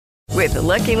With the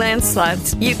Lucky Land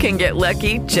Slots, you can get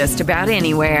lucky just about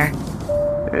anywhere.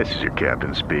 This is your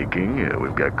captain speaking.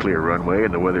 We've got clear runway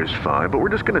and the weather's fine, but we're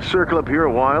just going to circle up here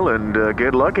a while and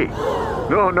get lucky.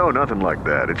 No, nothing like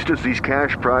that. It's just these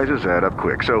cash prizes add up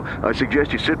quick. So I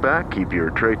suggest you sit back, keep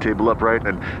your tray table upright,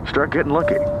 and start getting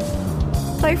lucky.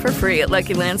 Play for free at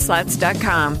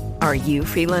LuckyLandSlots.com. Are you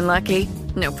feeling lucky?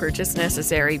 No purchase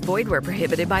necessary. Void where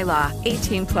prohibited by law.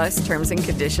 18 plus terms and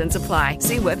conditions apply.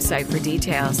 See website for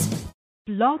details.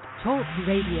 Blog Talk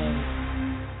Radio.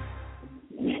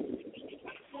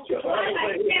 I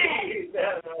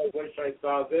wish I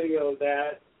saw a video of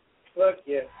that. Look,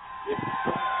 yeah.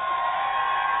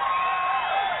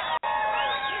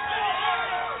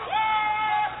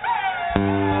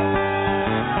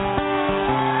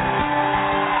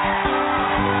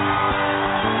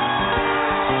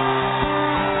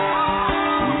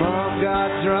 Mom got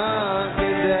drunk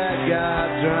and Dad got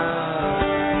drunk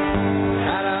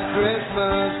at a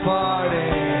Christmas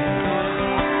party.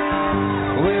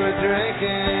 We were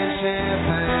drinking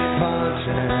champagne punch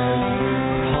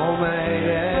and homemade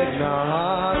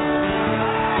eggnog.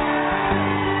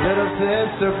 Little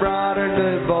sister brought her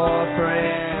new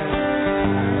boyfriend.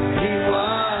 He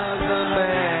was a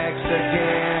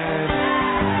Mexican.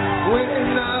 We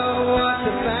didn't know what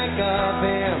to think of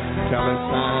him. Come and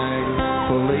sing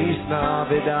Feliz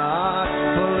Navidad,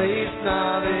 Feliz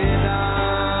Navidad.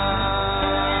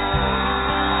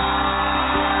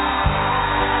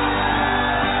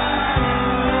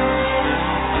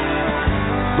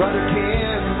 Brother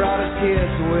Ken brought his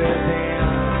kids with him.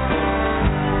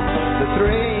 The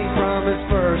three from his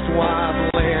first wife,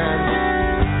 Lynn,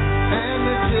 and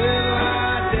the two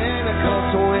identical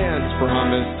twins from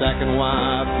his second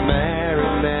wife, Mary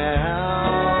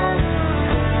Nell.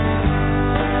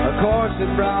 Of course, he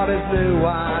brought his new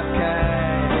wife,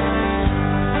 Kay,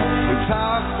 who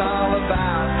talks all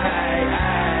about hey,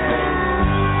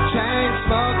 chain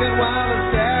smoking while the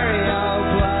stereo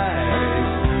plays.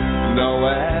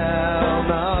 Noel,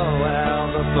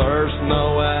 the first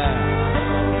Noel.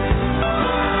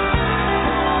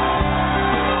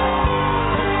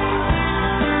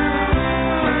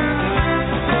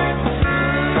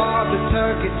 Carved the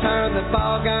turkey, turned the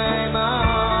ball game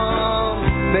on.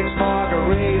 Mixed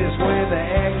margaritas when the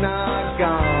eggnog's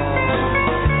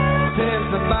gone. Send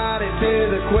somebody to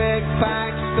the quick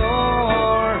pack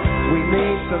store. We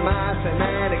need some icing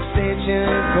and extension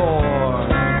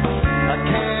cord. A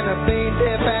can of bean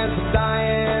dip and some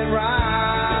Diet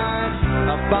rice.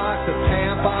 A box of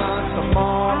tampons, some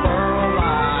Marlboro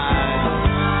Lights.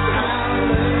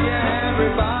 Hallelujah,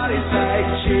 everybody say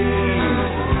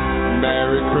cheese.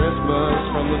 Merry Christmas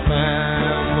from the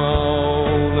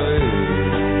family.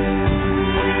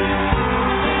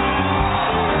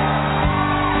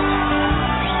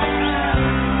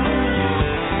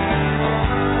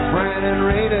 Fran and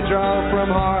Rita drove from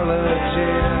Harlingen.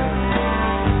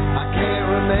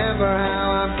 Remember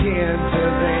how I'm kin to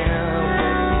them.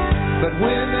 But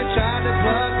when they tried to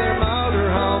plug their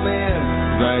motorhome in,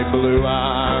 they blew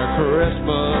our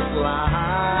Christmas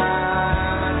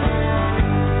light.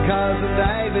 Cousin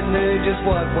David knew just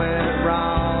what went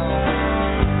wrong,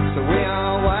 so we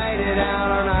all waited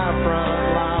out on our front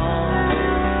lawn.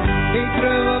 He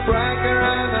threw a breaker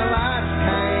and the lights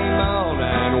came on,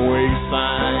 and we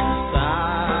sang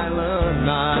Silent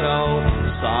Night, oh,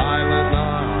 Silent Night.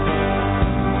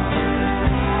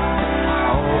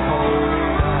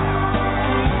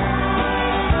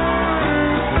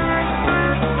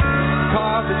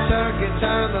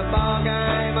 Turn the ball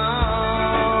game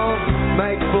on,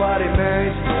 make Bloody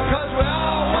Marys, 'cause we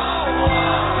all want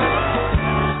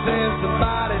one. Send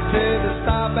somebody to the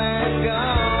stop and go.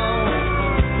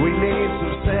 We need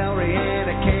some celery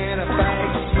and a can of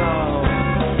baked snow,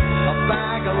 a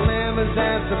bag of lemons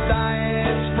and some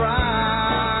Diet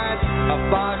Sprites, a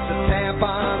box of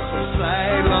tampons, some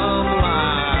Salem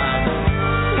Lights.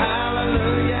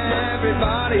 Hallelujah,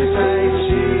 everybody say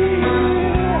cheese.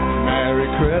 Merry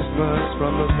Christmas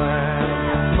from the family.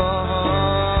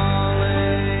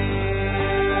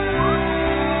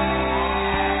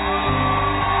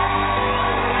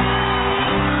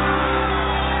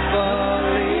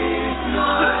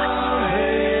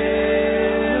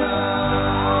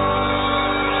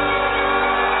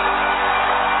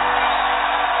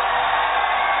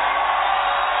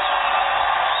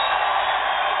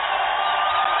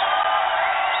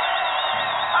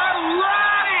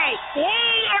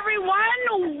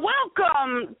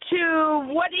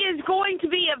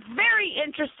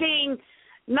 Interesting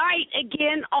night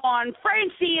again on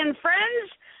Francie and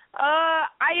Friends.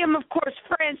 I am, of course,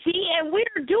 Francie, and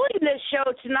we're doing this show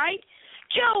tonight.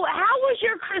 Joe, how was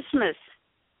your Christmas?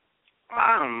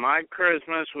 My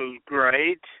Christmas was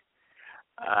great.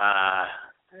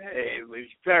 It was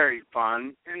very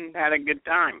fun and had a good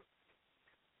time.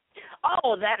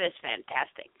 Oh, that is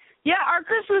fantastic. Yeah, our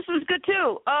Christmas was good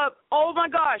too. Oh my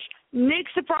gosh, Nick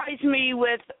surprised me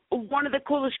with one of the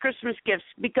coolest Christmas gifts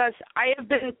because I have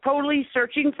been totally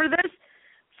searching for this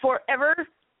forever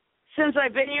since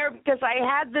I've been here because I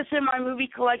had this in my movie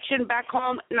collection back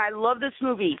home, and I love this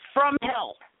movie, From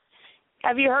Hell.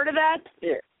 Have you heard of that?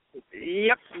 Yeah.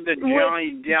 Yep, the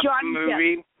Johnny Depp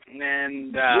movie.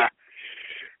 Depp.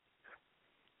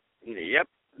 And, yep,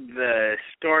 the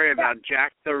story about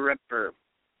Jack the Ripper.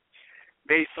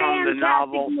 Based on the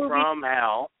novel movie. From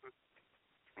Hell.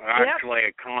 Actually,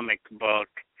 a comic book,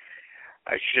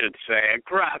 I should say. A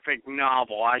graphic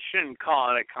novel. I shouldn't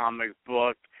call it a comic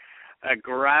book. A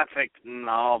graphic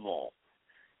novel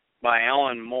by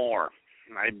Alan Moore,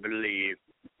 I believe.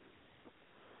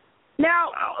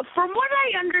 Now, from what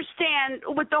I understand,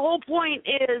 what the whole point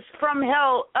is From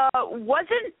Hell,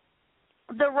 wasn't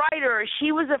the writer,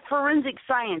 she was a forensic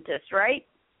scientist, right?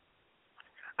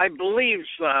 I believe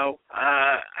so.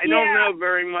 I don't know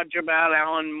very much about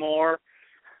Alan Moore,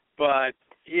 but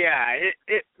yeah,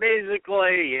 it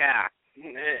basically,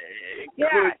 it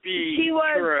could be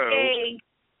true.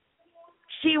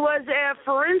 She was a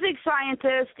forensic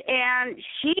scientist, and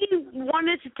she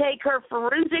wanted to take her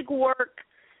forensic work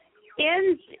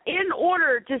in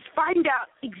order to find out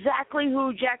exactly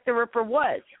who Jack the Ripper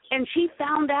was. And she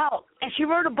found out, and she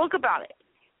wrote a book about it.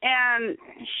 And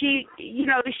she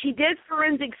did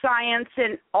forensic science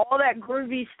and all that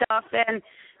groovy stuff, and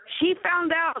she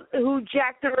found out who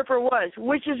Jack the Ripper was,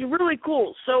 which is really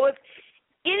cool. So if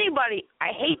anybody,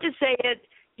 I hate to say it,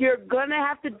 you're going to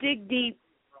have to dig deep.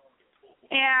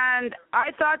 And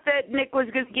I thought that Nick was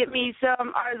going to get me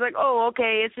some. I was like, oh,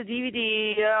 okay, it's a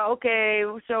DVD. Okay,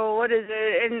 so what is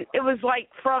it? And it was like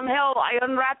From Hell. I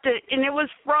unwrapped it, and it was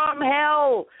From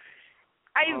Hell.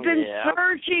 I've been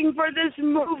searching for this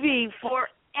movie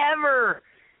forever.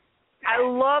 I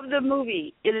love the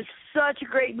movie. It is such a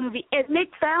great movie. And Nick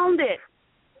found it.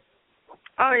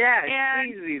 Oh, yeah,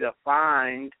 it's easy to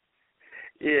find.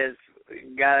 You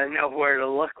just got to know where to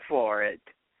look for it.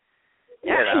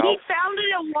 Yeah, he found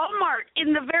it at Walmart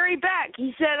in the very back.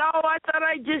 He said, oh, I thought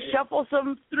I'd just shuffle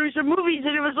through some movies,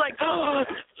 and it was like, oh,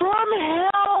 From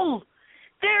Hell!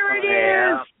 There it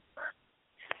is!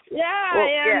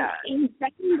 Yeah, he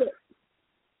found it.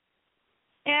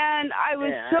 And I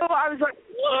was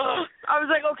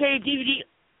like, okay, DVD.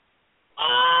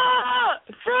 Oh,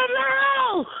 From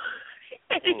Hell!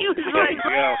 And he was like,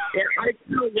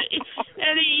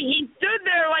 and he stood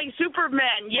there like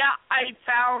Superman. Yeah, I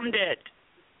found it.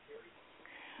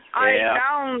 I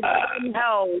found From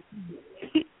Hell.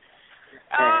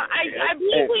 I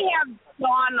believe we have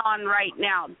Dawn on right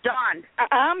now. Dawn.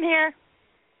 I'm here.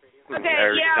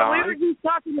 Okay, we were just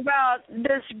talking about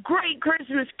this great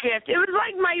Christmas gift. It was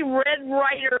like my Red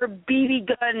Ryder BB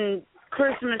gun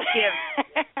Christmas gift.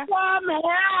 From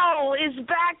Hell is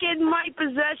back in my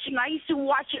possession. I used to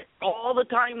watch it all the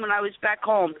time when I was back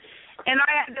home. And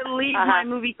I had to leave my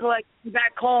movie collection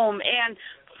back home. And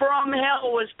From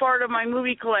Hell was part of my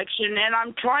movie collection. And I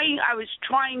was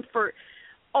trying for,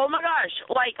 oh my gosh,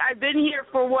 like I've been here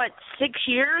for 6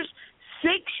 years?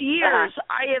 6 years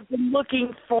I have been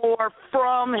looking for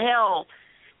From Hell.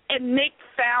 And Nick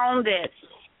found it.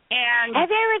 And have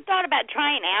you ever thought about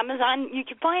trying Amazon? You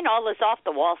can find all this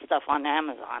off-the-wall stuff on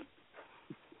Amazon.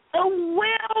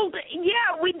 Well,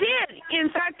 yeah, we did. In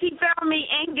fact, he found me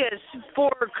Angus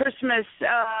for Christmas,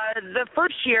 the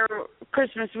first year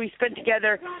Christmas we spent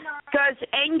together, because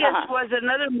Angus was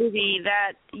another movie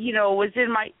that, was in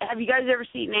my... Have you guys ever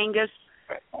seen Angus?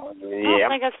 I don't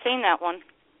think I've seen that one.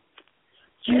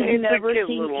 You've never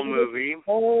seen a little movie.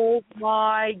 Oh,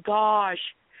 my gosh.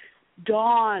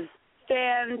 Dawn.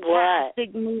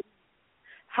 Fantastic movie.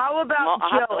 How about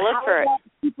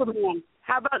Superman?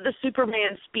 How about the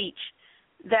Superman speech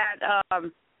that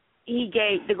he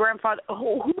gave, the grandfather?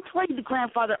 Oh, who played the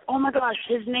grandfather? Oh, my gosh,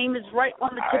 his name is right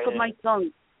on the tip of my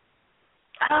tongue.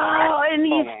 Oh, and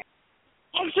he's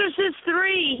Exorcist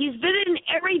 3. He's been in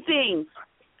everything.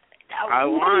 I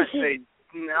want to say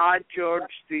not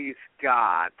George C.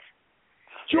 Scott.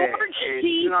 George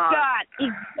C. Scott,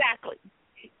 exactly.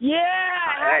 Yeah,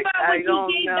 how about when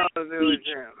he gave that speech?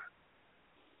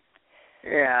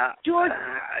 Yeah. George.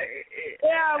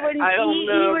 When I don't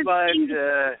know, he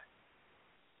was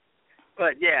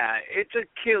but yeah, it's a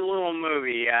cute little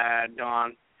movie,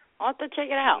 Dawn. I'll have to check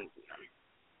it out.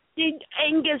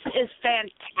 Angus is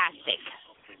fantastic,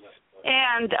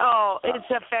 and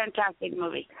it's a fantastic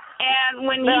movie. And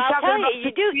when he's talking about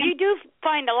you do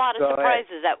find a lot of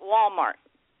surprises at Walmart.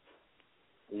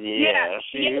 Yes,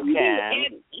 you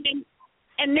can.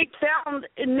 And Nick found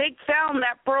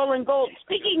that pearl and gold.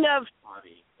 Speaking of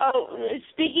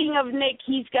Nick,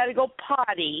 he's got to go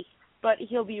potty, but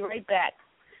he'll be right back.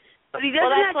 But he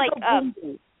doesn't have to go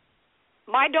boom.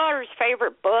 My daughter's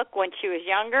favorite book when she was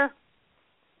younger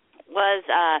was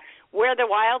Where the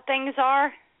Wild Things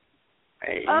Are.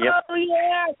 Yep. Oh,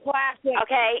 yeah, classic.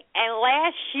 Okay, and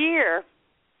last year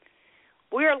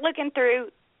we were looking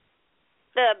through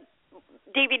the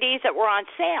DVDs that were on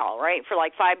sale, right, for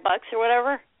like $5 or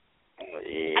whatever.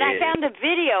 Yeah. And I found a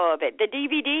video of it, the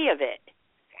DVD of it.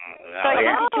 So I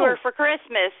gave it to her for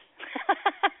Christmas.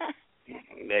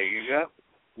 There you go.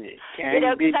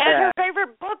 That was her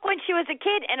favorite book when she was a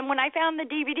kid, and when I found the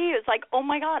DVD, it was like, oh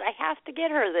my God, I have to get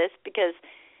her this because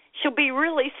she'll be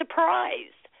really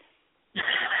surprised.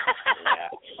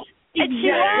 And she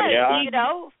was, you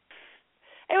know.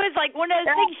 It was like one of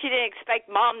those things she didn't expect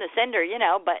Mom to send her, you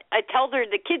know, but I told her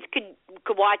the kids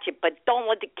could watch it, but don't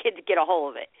let the kids get a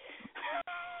hold of it.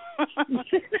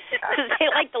 Because they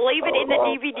like to leave it in the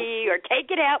DVD or take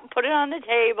it out and put it on the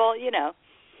table, you know.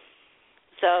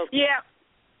 So yeah.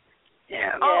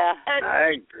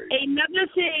 I agree. Another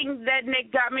thing that Nick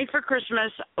got me for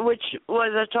Christmas, which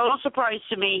was a total surprise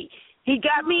to me, he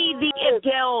got me the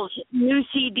Adele's new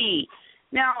CD.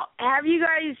 Now, have you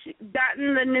guys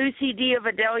gotten the new CD of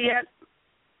Adele yet?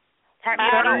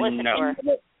 I don't listen to her.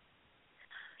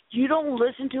 You don't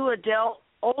listen to Adele?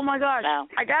 Oh my gosh! No.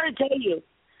 I got to tell you,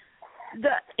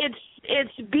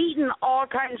 it's beaten all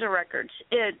kinds of records.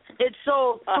 It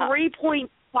sold $3.5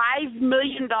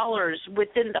 million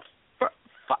within the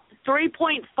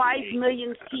 3.5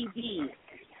 million CDs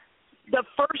the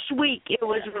first week it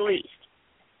was released.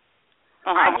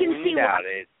 I can see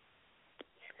why.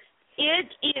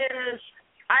 It is.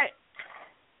 I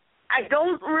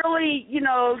don't really,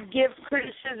 give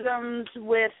criticisms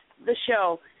with the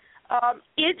show.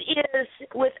 It is,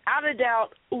 without a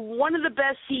doubt, one of the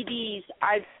best CDs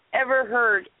I've ever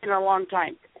heard in a long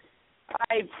time.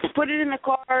 I put it in the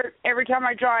car. Every time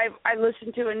I drive, I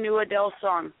listen to a new Adele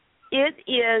song. It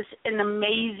is an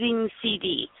amazing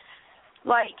CD.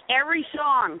 Like, every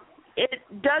song, it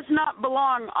does not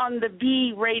belong on the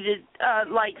B-rated,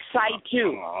 side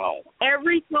 2.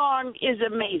 Every song is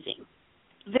amazing.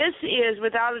 This is,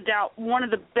 without a doubt, one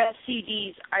of the best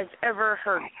CDs I've ever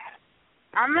heard.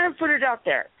 I'm going to put it out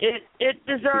there. It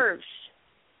deserves.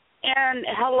 And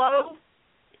Hello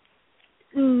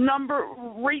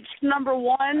reached number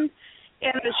 1 in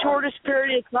the shortest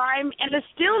period of time, and it's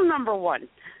still number 1.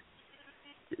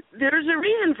 There's a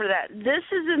reason for that. This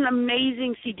is an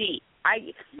amazing CD.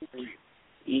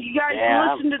 You guys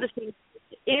listen to the CD.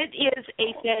 It is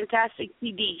a fantastic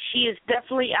CD. She has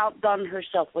definitely outdone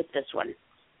herself with this one.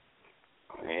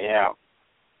 Yeah.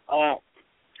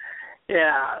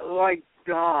 Like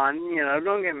Dawn,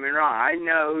 don't get me wrong. I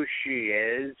know who she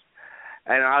is,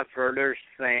 and I've heard her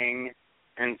sing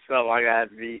and stuff like that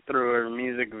through her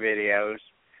music videos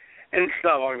and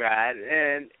stuff like that.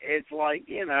 And it's like,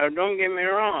 don't get me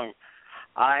wrong.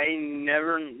 I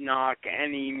never knock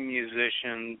any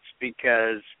musicians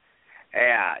because,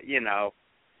 the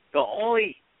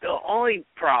only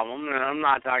problem, and I'm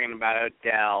not talking about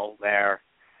Adele there,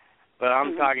 but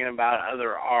I'm talking about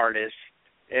other artists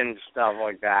and stuff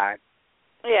like that.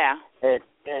 Yeah.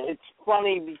 It's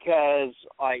funny because,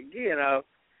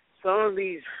 some of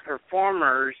these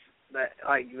performers that,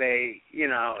 they,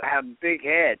 have big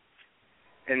hits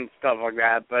and stuff like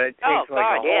that, but it takes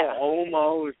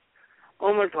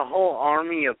almost a whole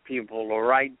army of people to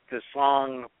write the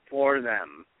song for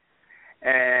them.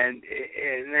 And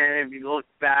then if you look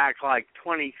back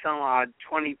 25,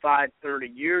 30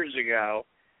 years ago,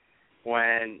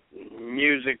 when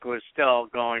music was still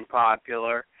going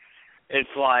popular,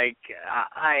 it's like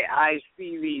I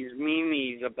see these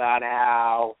memes about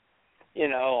how,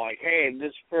 hey,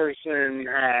 this person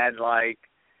had,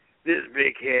 this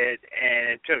big hit, and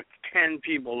it took 10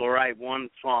 people to write one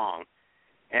song.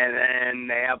 And then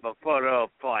they have a photo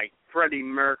of, Freddie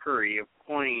Mercury of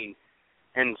Queen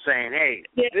and saying, hey,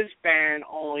 this band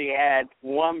only had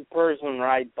one person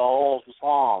write the whole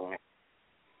song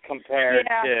compared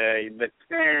to the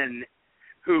 10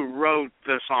 who wrote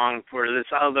the song for this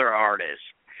other artist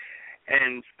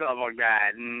and stuff like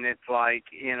that. And it's like,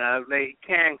 they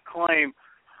can't claim,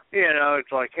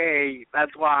 it's like, hey,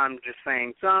 that's why I'm just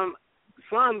saying some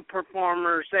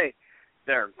performers say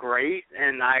they're great,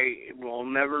 and I will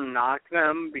never knock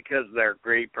them because they're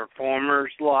great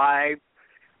performers live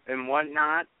and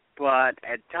whatnot. But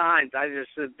at times I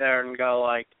just sit there and go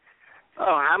oh,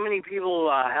 how many people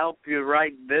help you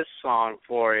write this song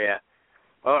for you?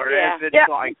 Or if it's it's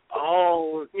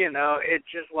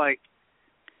just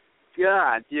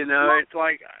God, it's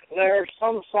like there are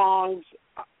some songs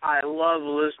I love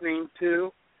listening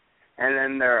to, and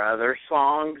then there are other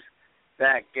songs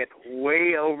that get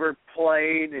way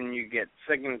overplayed and you get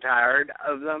sick and tired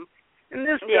of them. And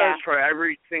this goes for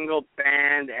every single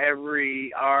band,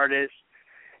 every artist.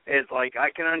 It's like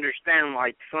I can understand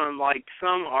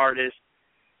some artists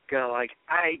go like,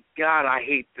 I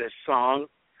hate this song.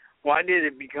 Why did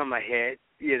it become a hit?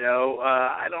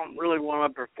 I don't really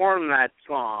want to perform that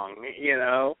song,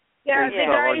 Yeah, the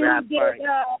guy who did,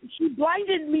 She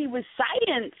Blinded Me with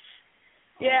Science.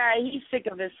 Yeah, he's sick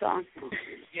of this song.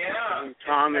 Yeah.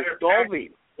 Thomas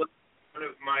Dolby. One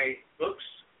of my books,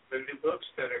 the new books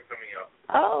that are coming out.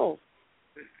 Oh.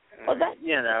 Well, that,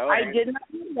 I did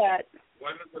not know that.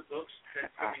 One of the books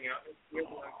that's coming out, is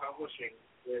publishing,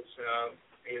 is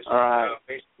based on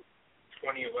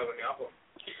 2011 album.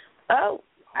 Oh,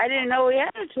 I didn't know we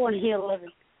had a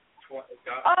 2011. Okay,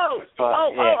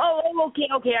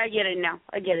 I get it now.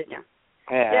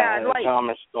 Yeah, like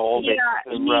Thomas Dolby. Yeah,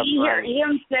 you hear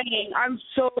him saying, "I'm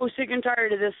so sick and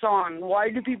tired of this song. Why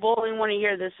do people only want to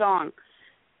hear this song?"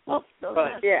 Well,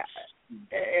 it's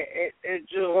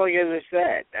just like as I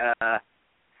said.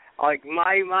 Like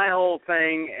my whole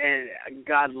thing, and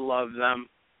God love them,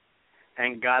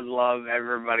 and God love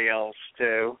everybody else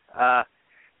too.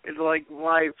 It's like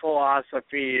my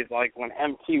philosophy is like when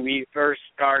MTV first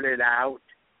started out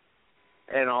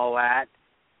and all that,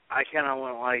 I kind of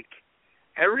went like,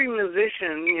 every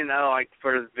musician, like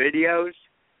for the videos,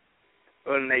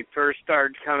 when they first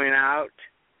started coming out,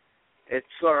 it's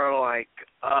sort of like,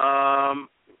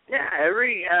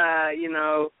 every,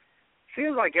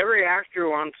 seems like every actor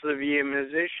wants to be a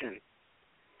musician,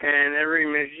 and every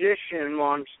musician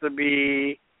wants to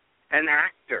be an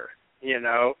actor,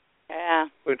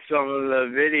 with some of the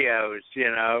videos,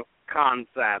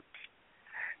 concepts.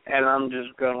 And I'm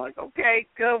just going like, okay,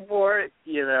 go for it,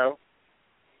 Yeah,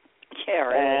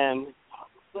 right. And,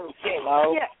 good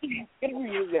for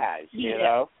you guys,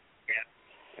 Yeah.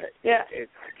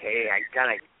 It's okay, I got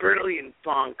a brilliant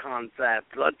song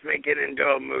concept. Let's make it into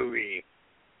a movie.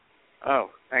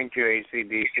 Oh, thank you,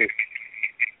 AC/DC.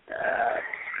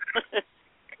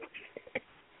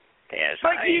 Yes,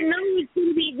 but it's going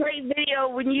to be a great video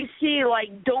when you see,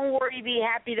 like, Don't Worry, Be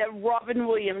Happy that Robin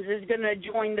Williams is going to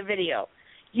join the video.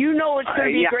 It's going to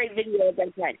be a great video at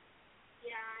that time.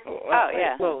 Well,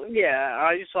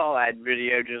 I saw that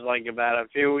video just like about a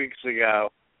few weeks ago.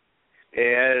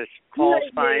 It's Paul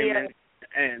Simon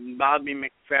and Bobby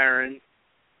McFerrin.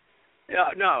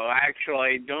 No,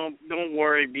 actually, don't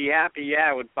worry, be happy.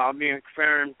 Yeah, with Bobby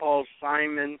McFerrin, Paul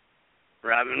Simon,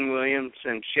 Robin Williams,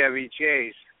 and Chevy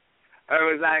Chase. Or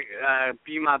was that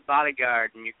Be My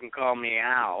Bodyguard, and you can call me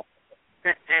Al?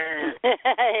 Yeah,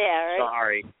 right.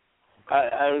 Sorry.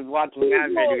 I was watching that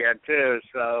video, too,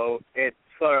 so it's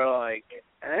sort of like,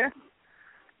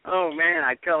 oh, man,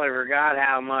 I totally forgot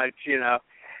how much,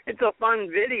 It's a fun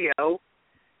video,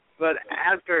 but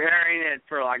after hearing it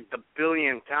for, like, the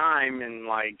billionth time in,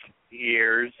 like,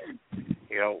 years,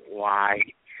 why?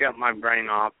 Shut my brain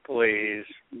off, please.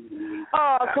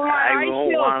 Oh, come on. I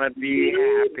don't want to be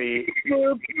happy.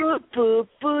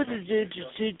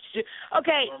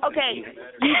 Okay.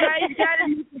 You guys got to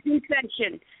make a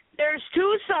concession. There's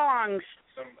two songs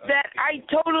that I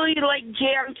totally,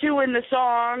 jam to in the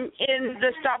song, in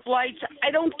the stoplights.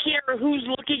 I don't care who's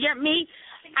looking at me.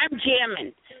 I'm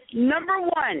jamming. Number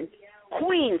one,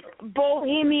 Queen,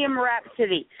 Bohemian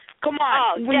Rhapsody. Come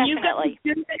on. Oh, definitely.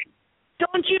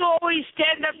 Don't you always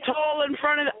stand up tall in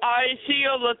front of I see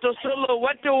a little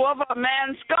silhouette of a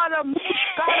man,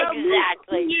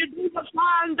 Exactly. You do the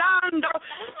fandango,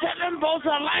 7 bolts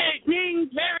of lightning,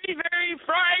 very, very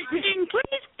frightening.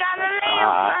 Please,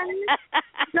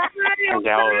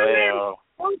 Galileo.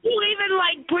 Don't you even,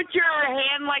 put your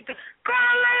hand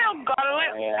Galileo.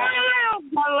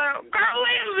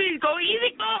 Go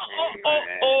easy, go.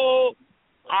 Oh.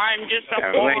 I'm just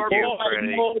a poor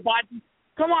boy.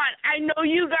 Come on, I know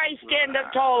you guys stand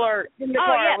up taller in the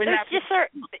car. Oh, yeah,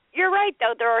 you're right,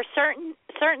 though. There are certain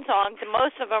songs, and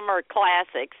most of them are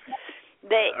classics,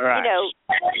 that,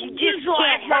 you just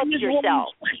can't help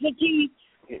yourself.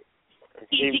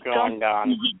 Keep going,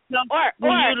 Don. Or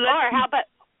how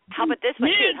about this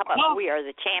one, too? How about We Are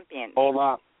the Champions? Hold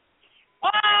on.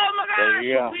 Oh, my gosh. There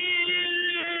you go.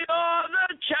 We are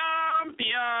the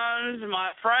champions,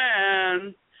 my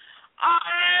friend.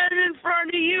 I'm in front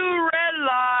of you, red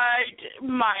light,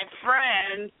 my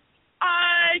friend.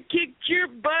 I kicked your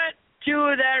butt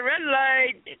to that red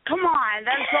light. Come on,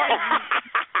 that's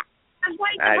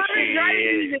like the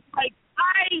music.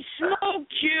 I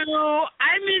smoked you.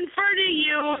 I'm in front of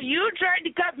you. You tried to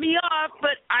cut me off,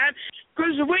 but because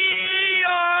 'cause we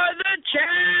are the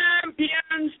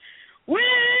champions. We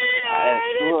are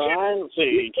the champions.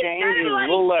 See, changing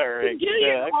the lyrics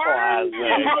to classic.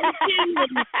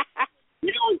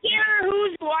 You don't care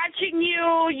who's watching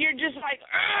you. You're just like,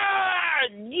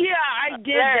 yeah, I did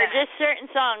there that. There are just certain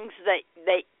songs that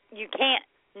you can't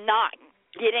not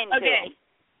get into. Okay.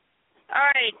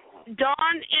 All right,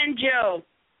 Dawn and Joe.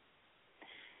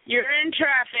 You're in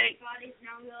traffic.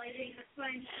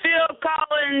 Phil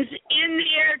Collins in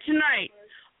the air tonight.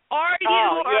 Are you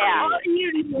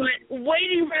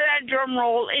waiting for that drum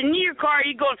roll in your car?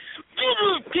 You going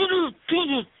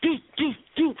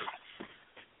do.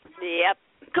 Yep.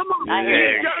 Come on,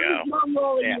 you've done the drum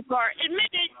roll in your car.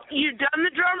 Admit it, you've done the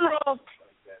drum roll.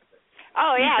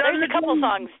 Oh yeah, there's a couple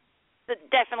songs that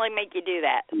definitely make you do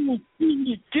that.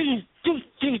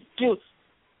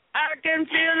 I can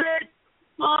feel it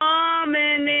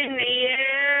humming in the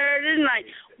air tonight.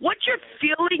 What you're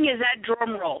feeling is that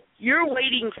drum roll. You're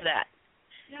waiting for that.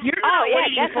 You're not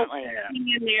waiting definitely. for it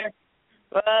in there.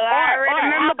 Well,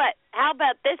 how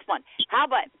about this one? How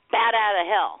about Bat Out of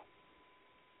Hell?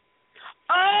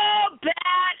 Oh,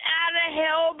 Bat Out of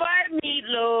Hell by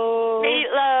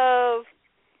Meatloaf.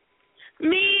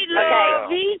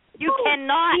 Okay, you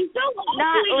cannot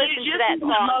not listen to that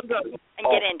song and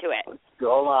get into it.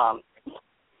 Go on.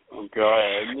 Go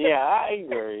ahead. Yeah, I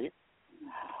agree.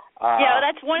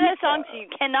 That's one of the songs you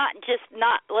cannot just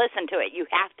not listen to it. You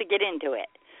have to get into it.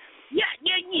 Yeah,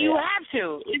 you have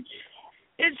to.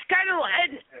 It's kind of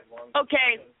like,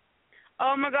 okay.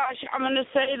 Oh my gosh, I'm gonna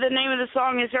say the name of the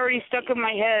song is already stuck in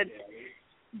my head,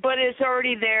 but it's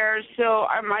already there, so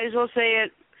I might as well say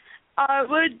it. I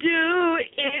would do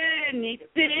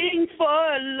anything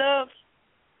for love.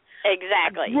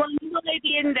 Exactly. Run right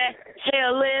into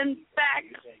hell and back.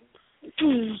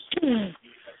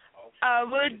 I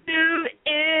would do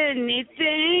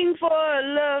anything for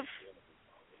love.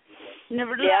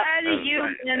 Never lie to you,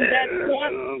 and that's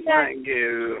what. Thank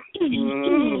you.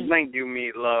 Thank you,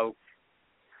 Meatloaf.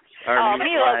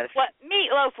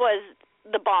 Meatloaf was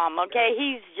the bomb, okay?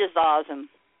 He's just awesome.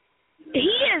 He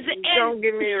is. Don't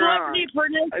get me wrong.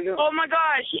 Oh my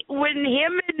gosh, when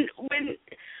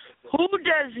who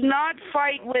does not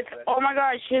fight with? Oh my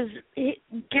gosh,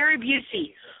 Gary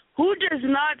Busey. Who does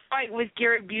not fight with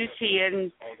Gary Busey?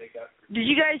 And did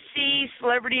you guys see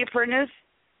Celebrity Apprentice?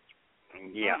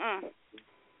 Yeah.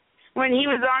 When he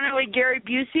was on it with Gary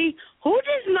Busey, who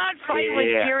does not fight with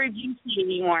Gary Busey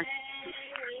anymore?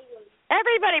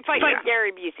 Everybody fights with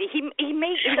Gary Busey. He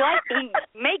makes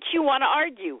you want to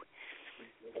argue.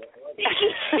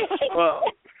 Well,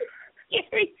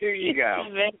 here you go.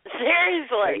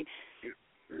 Seriously.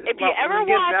 If you ever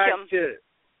watch him.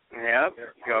 Yep.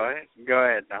 Go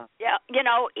ahead now. Yeah,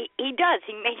 he does.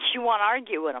 He makes you want to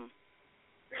argue with him.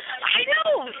 I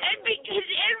know. In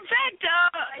fact,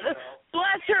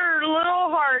 bless her little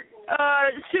heart,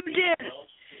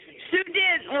 Sue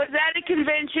Dent was at a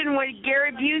convention when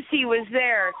Gary Busey was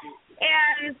there.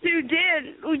 And Sue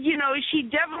Dent, she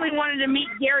definitely wanted to meet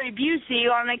Gary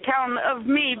Busey on account of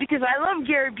me because I love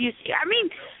Gary Busey. I mean,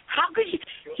 how could you?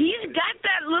 He's got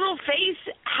that little face.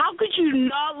 How could you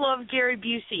not love Gary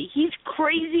Busey? He's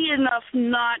crazy enough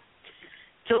not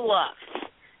to love.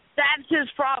 That's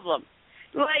his problem.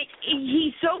 Like,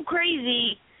 he's so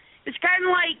crazy. It's kind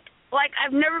of like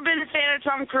I've never been a fan of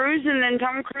Tom Cruise, and then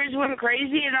Tom Cruise went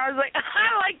crazy, and I was like,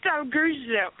 I like Tom Cruise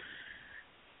now.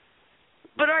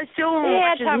 But I still won't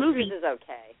watch his Tom movies. Cruise is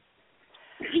okay.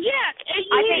 Yeah,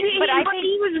 but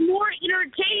he was more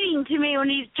entertaining to me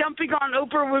when he's jumping on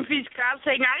Oprah Winfrey's couch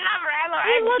saying, I love her, I love her.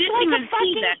 I didn't even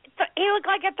see that. He looked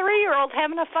like a 3-year-old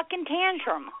having a fucking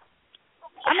tantrum.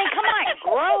 I mean, come on,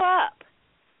 grow up.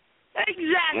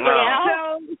 Exactly. No.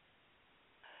 So,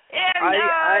 and,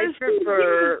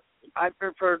 I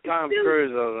prefer Tom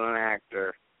Cruise as an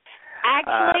actor.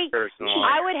 Actually, personally.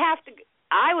 I would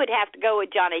have to go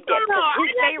with Johnny Depp.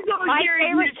 My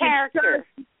favorite character.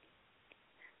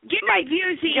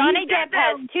 Johnny Depp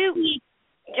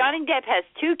has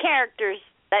two characters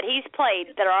that he's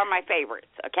played that are my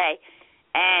favorites. Okay,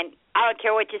 and I don't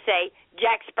care what you say.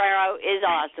 Jack Sparrow is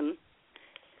awesome.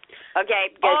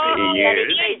 Okay, because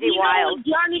he's crazy wild.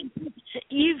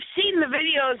 You've seen the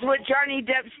videos. What Johnny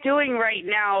Depp's doing right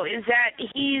now is that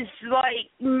he's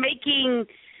like making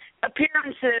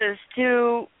appearances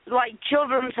to like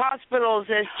children's hospitals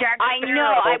as Jack Sparrow. I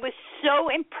know. I was so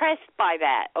impressed by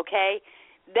that. Okay,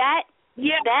 that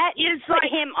is put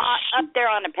him up there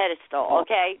on a pedestal.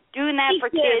 Okay, doing that for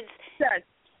kids.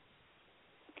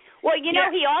 Well,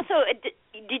 he also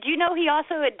did you know he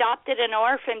also adopted an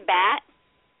orphan bat?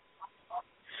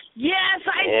 Yes,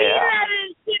 I seen that.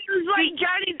 It was like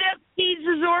Johnny Depp feeds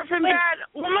his orphan bat.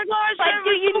 Oh my gosh! But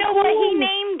do you know what he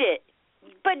named it?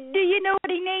 But do you know what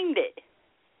he named it?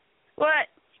 What?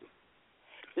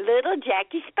 Little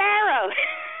Jackie Sparrow.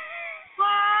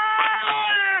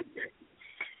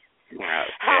 Okay.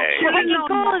 How freaking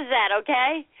cool is that?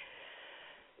 Okay.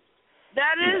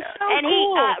 That is so and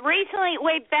cool. And he recently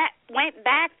went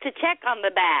back to check on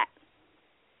the bat.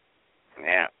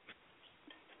 Yeah.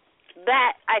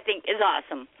 That, I think, is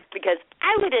awesome, because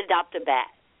I would adopt a bat.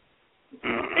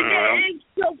 It's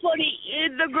so funny.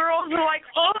 The girls are like,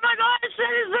 oh, my gosh,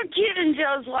 that is so cute. And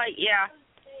Joe's like, yeah.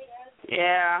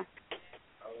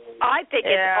 I think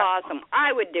it's awesome.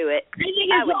 I would do it. I think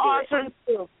it's awesome,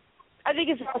 too. I think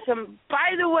it's awesome.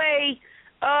 By the way,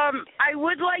 I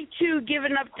would like to give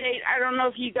an update. I don't know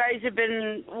if you guys have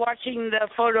been watching the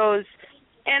photos.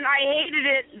 And I hated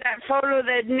it, that photo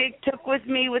that Nick took with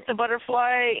me with the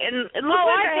butterfly. And it looked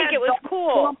like I think it was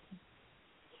cool.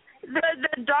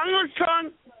 The Donald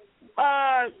Trump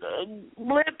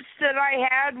lips that I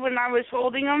had when I was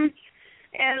holding them.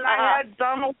 And I had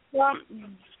Donald Trump.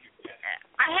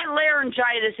 I had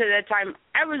laryngitis at that time.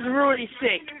 I was really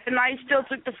sick. And I still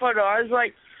took the photo. I was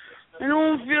like, I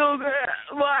don't feel good.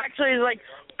 Well, actually, he's like,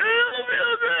 I don't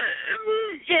feel good.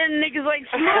 And Nick is like,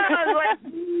 smile. I was like,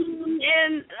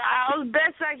 and the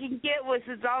best I can get was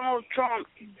the Donald Trump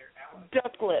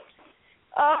duck lips.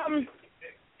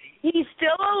 He's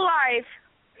still alive.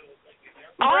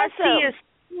 Awesome. He is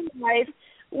still alive.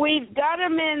 We've got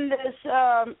him in this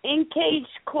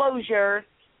encaged closure.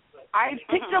 I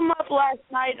picked him up last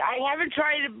night. I haven't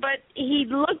tried it, but he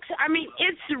looks,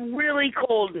 it's really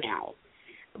cold now.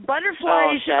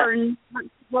 Butterflies are not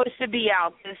supposed to be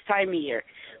out this time of year,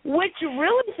 which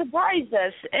really surprised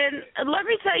us. And let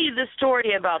me tell you the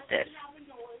story about this.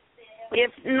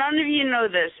 If none of you know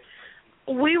this,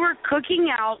 we were cooking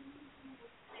out,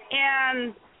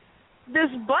 and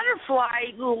this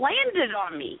butterfly landed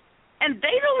on me, and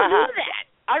they don't do that.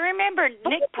 I remember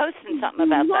Nick posting something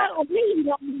about that.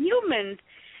 Humans,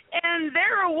 and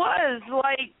there it was,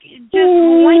 like, just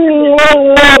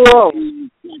landed.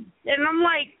 And I'm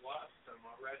like,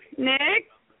 Nick?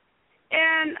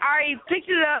 And I picked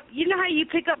it up. You know how you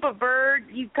pick up a bird?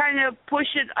 You kind of push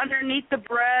it underneath the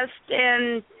breast,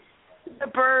 and the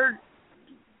bird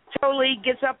totally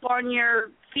gets up on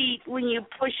your feet when you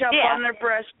push up on their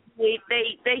breast.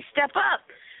 They step up.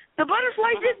 The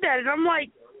butterfly did that, and I'm like,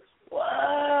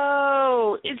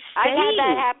 whoa, it's I've had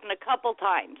that happen a couple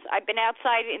times. I've been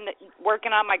outside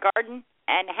working on my garden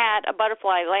and had a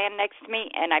butterfly land next to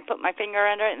me, and I put my finger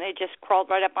under it, and it just crawled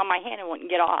right up on my hand and wouldn't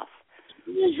get off.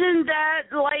 Isn't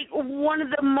that, like, one of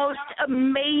the most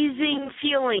amazing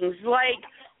feelings? Like,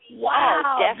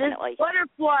 wow, definitely. This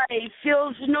butterfly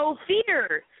feels no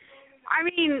fear.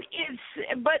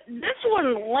 But this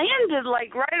one landed,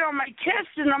 like, right on my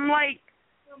chest, and I'm like,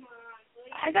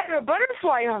 I got a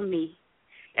butterfly on me.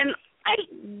 And I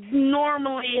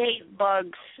normally hate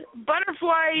bugs.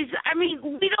 Butterflies,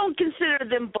 we don't consider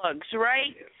them bugs,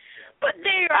 right? But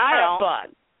they are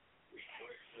bugs.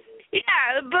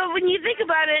 Yeah, but when you think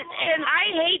about it, and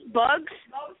I hate bugs,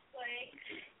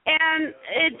 and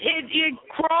it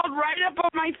crawled right up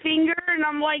on my finger, and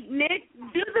I'm like, Nick,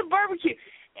 do the barbecue.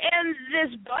 And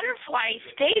this butterfly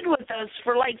stayed with us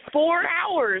for like 4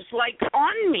 hours, like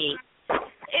on me.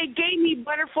 It gave me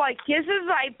butterfly kisses.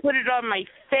 I put it on my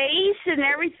face and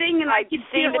everything, and I could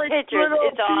feel its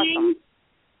little It's awesome.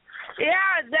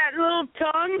 Yeah, that little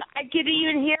tongue, I could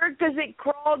even hear it because it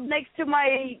crawled next to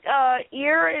my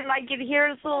ear, and I could hear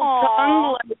its little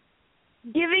tongue like,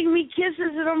 giving me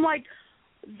kisses, and I'm like,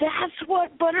 that's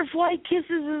what butterfly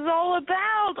kisses is all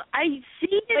about. I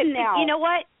see it now. You know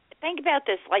what? Think about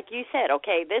this. Like you said,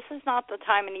 okay, this is not the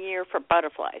time of the year for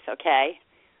butterflies, okay?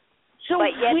 So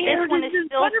but yet where this one does is this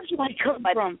still, butterfly come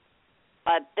from?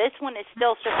 But this one is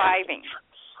still surviving.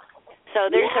 So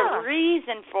there's a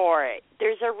reason for it.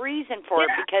 There's a reason for it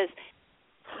because,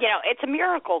 it's a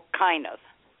miracle, kind of.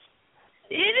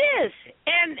 It is.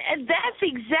 And that's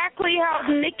exactly how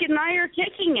Nick and I are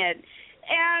taking it.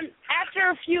 And after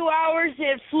a few hours,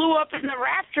 it flew up in the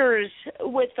rafters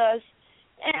with us.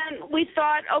 And we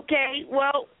thought, okay,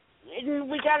 well,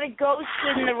 we got a ghost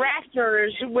in the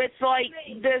rafters with, like,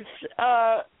 this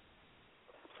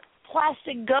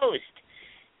plastic ghost.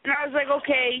 And I was like,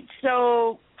 okay,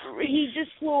 so he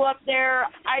just flew up there.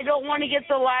 I don't want to get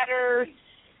the ladder.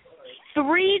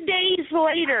 3 days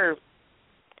later,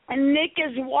 and Nick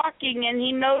is walking, and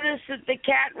he noticed that the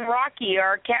cat Rocky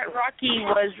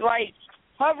was, like,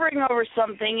 hovering over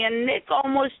something, and Nick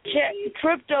almost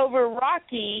tripped over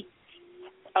Rocky.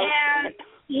 And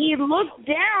he looked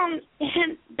down,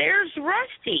 and there's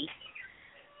Rusty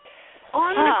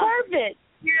on the carpet.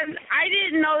 And I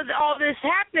didn't know that all this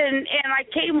happened, and I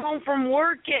came home from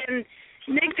work, and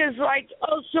Nick is like,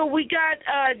 oh, so we got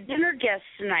dinner guests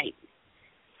tonight.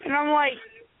 And I'm like,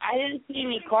 I didn't see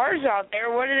any cars out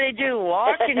there. What did they do,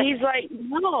 walk? And he's like,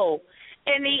 no.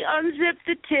 And he unzipped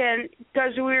the tent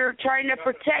because we were trying to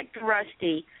protect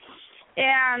Rusty.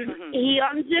 And he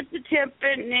unzipped the tent,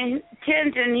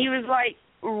 and he was like,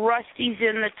 Rusty's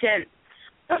in the tent.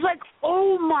 I was like,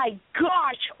 oh, my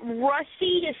gosh,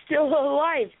 Rusty is still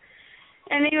alive.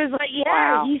 And he was like,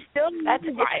 yeah, he's still alive.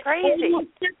 That's crazy. I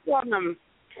stepped on him.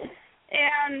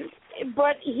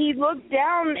 But he looked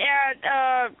down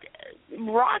at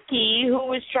Rocky, who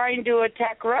was trying to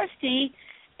attack Rusty,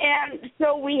 and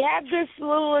so we had this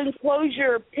little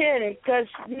enclosure pin because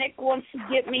Nick wants to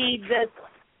get me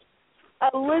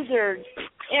a lizard,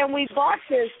 and we bought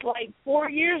this like 4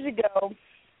 years ago,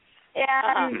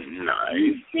 and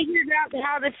we figured out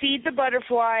how to feed the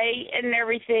butterfly and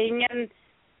everything, and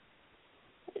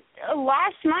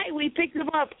last night we picked him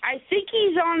up. I think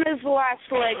he's on his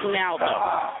last leg now,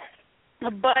 though.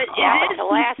 But to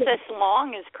last this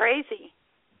long is crazy.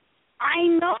 I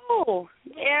know,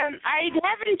 and I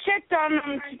haven't checked on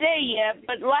him today yet,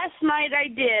 but last night I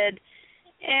did,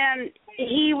 and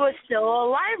he was still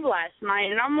alive last night,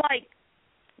 and I'm like,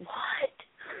 what?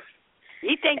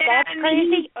 You think that's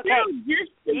crazy? Okay.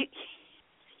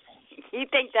 You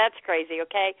think that's crazy,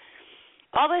 okay?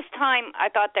 All this time, I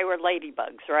thought they were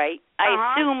ladybugs, right? I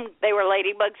assumed they were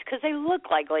ladybugs because they look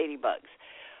like ladybugs.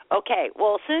 Okay,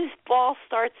 well, as soon as fall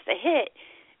starts to hit,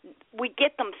 we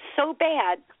get them so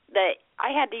bad that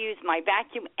I had to use my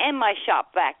vacuum and my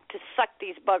shop vac to suck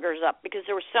these buggers up because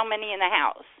there were so many in the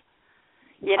house,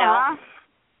 you know?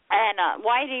 And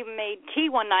White even made tea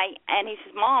one night, and he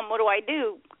says, Mom, what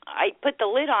do? I put the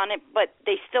lid on it, but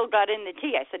they still got in the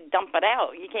tea. I said, dump it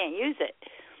out. You can't use it.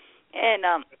 And,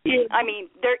 I mean,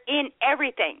 they're in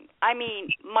everything. I mean,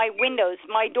 my windows,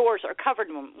 my doors are covered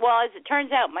in them. Well, as it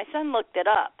turns out, my son looked it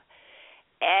up,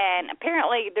 and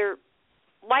apparently they're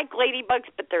like ladybugs,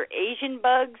 but they're Asian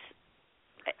bugs.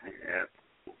 Yeah.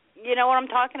 You know what I'm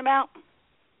talking about?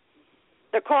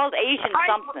 They're called Asian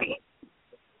something.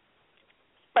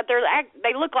 But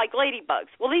they look like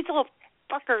ladybugs. Well, these little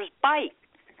fuckers bite,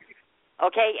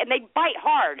 okay? And they bite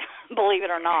hard, believe it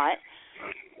or not.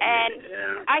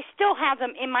 And I still have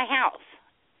them in my house.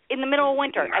 In the middle of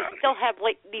winter, I still have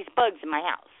these bugs in my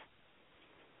house.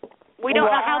 We don't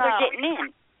know how they're getting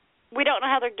in. We don't know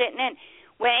how they're getting in.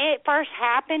 When it first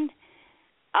happened,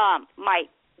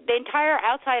 the entire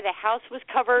outside of the house was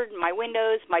covered, my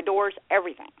windows, my doors,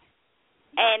 everything.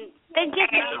 And they get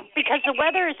because the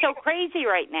weather is so crazy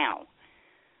right now.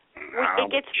 It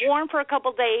gets warm for a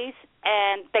couple days,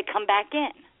 and they come back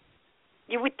in.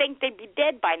 You would think they'd be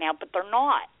dead by now, but they're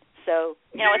not. So,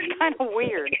 you know, it's kind of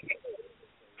weird.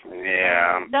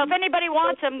 Yeah. So if anybody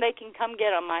wants them, they can come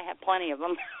get them. I have plenty of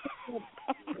them.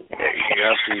 There you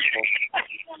go, people.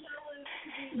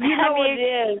 You know what it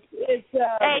is. It's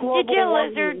hey, did you a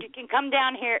lizard? You can come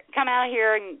out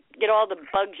here and get all the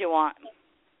bugs you want.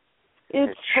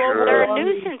 It's They're a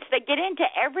nuisance. They get into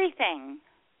everything.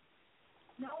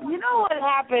 You know what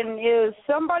happened is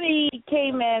somebody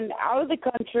came in out of the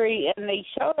country and they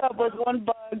showed up with one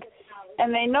bug,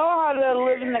 and they know how to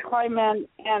live in the climate.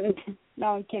 And no,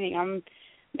 I'm kidding. I'm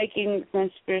making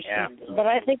conspiracy, but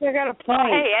I think I got a point. Oh,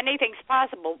 hey, anything's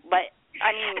possible, but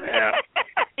I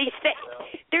mean,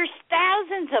 there's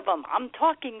thousands of them. I'm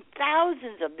talking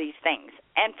thousands of these things,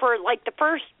 and for like the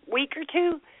first week or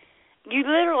two, you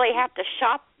literally have to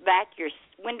shop vac your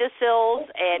windowsills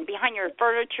and behind your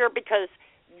furniture because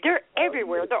they're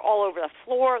everywhere. They're all over the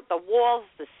floor, the walls,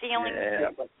 the ceiling. Yeah.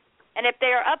 And if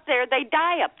they're up there, they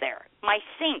die up there. My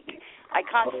sink. I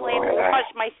constantly have to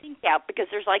flush my sink out because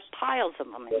there's like piles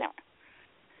of them in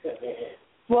there.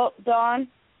 Well, Dawn,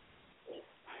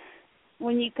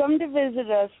 when you come to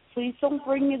visit us, please don't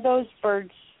bring me those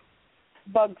bugs.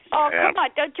 Oh, come on.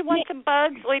 Don't you want some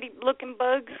bugs, lady-looking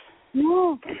bugs?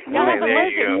 No. You'll have a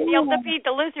lizard. You'll have to feed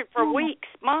the lizard for weeks,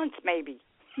 months maybe.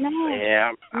 No.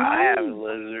 Yeah, I have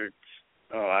lizards.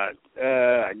 Oh,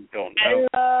 I don't know.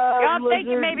 I'm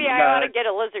thinking maybe I ought to get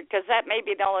a lizard because that may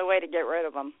be the only way to get rid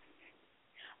of them.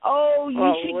 Oh,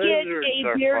 you should get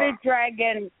a bearded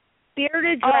dragon.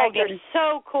 Bearded dragon. Oh, they're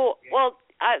so cool. Well,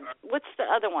 what's the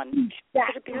other one? Is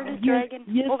it a bearded dragon?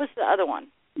 Yes. What was the other one?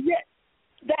 Yeah,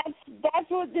 that's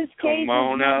what this case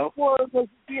Kimono. is for, was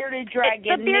bearded dragon.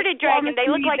 It's the bearded dragon. They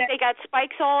look like they got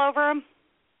spikes all over them.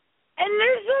 And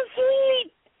they're so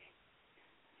sweet.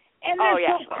 And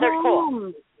they're so they're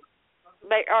cool.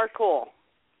 They are cool.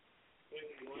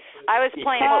 I was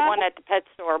playing with one at the pet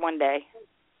store one day.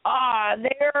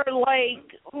 They're like,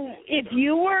 if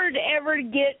you were to ever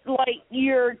get, like,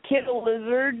 your kid a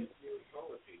lizard,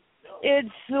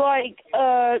 it's like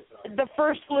the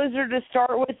first lizard to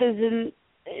start with is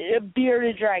a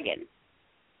bearded dragon.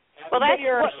 Well, that's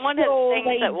one of the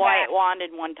things that Wyatt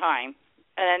wanted one time.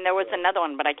 And then there was another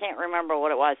one, but I can't remember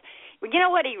what it was. Well, you know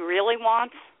what he really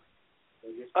wants?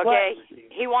 Okay,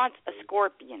 he wants a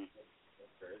scorpion.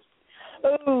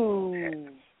 Ooh.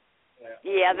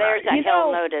 Yeah, there's a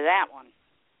hell no to that one.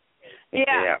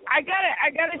 Yeah, I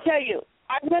gotta tell you,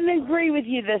 I'm gonna agree with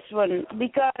you this one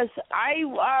because I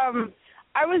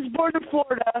was born in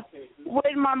Florida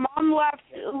when my mom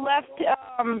left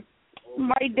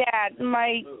my dad,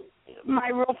 my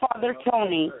real father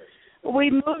Tony.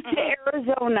 We moved to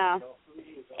Arizona,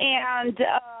 and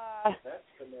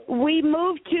we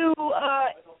moved to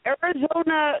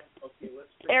Arizona,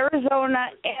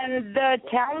 and the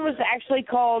town was actually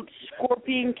called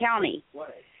Scorpion County.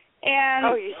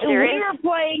 And we were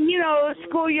playing,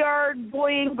 schoolyard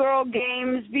boy and girl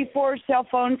games before cell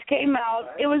phones came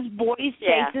out. It was boys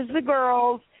chases the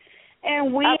girls,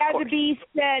 and we had to be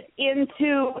set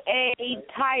into a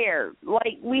tire.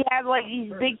 Like, we had, like,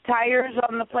 these big tires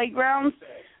on the playgrounds.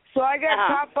 So I got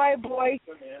caught by a boy,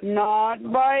 not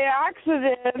by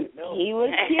accident. He was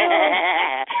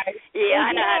killed. Yeah,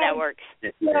 I know how that works.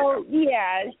 So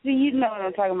you know what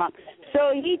I'm talking about.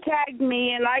 So he tagged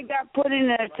me, and I got put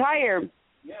in a tire.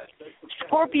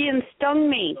 Scorpion stung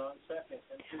me.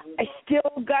 I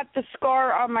still got the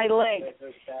scar on my leg.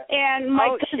 And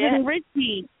my cousin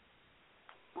Richie,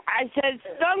 I said,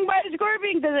 stung by a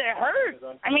scorpion because it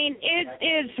hurt. I mean, it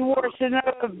is worse than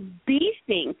a bee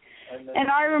sting. And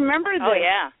I remember this. Oh,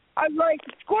 yeah. I was like,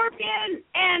 scorpion,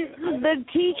 and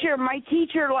my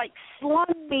teacher, like,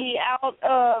 slung me out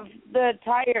of the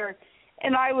tire,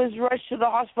 and I was rushed to the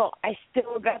hospital. I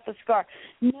still got the scar.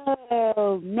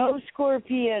 No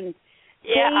scorpion.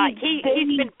 Yeah,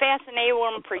 he's been fascinated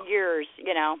with him for years,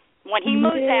 When he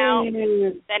moves out,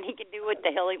 then he can do what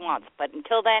the hell he wants. But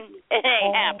until then, it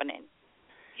ain't happening.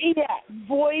 Yeah,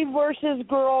 boy versus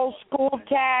girl, school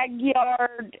tag,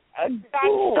 yard, got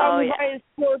stung by a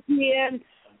scorpion,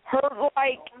 hurt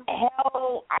like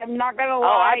hell. I'm not going to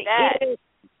lie. It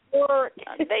hurt.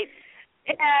 They say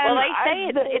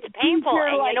it's painful,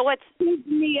 and you know what's...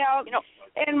 me out.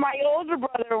 And my older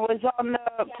brother was on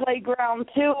the playground,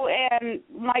 too, and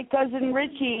my cousin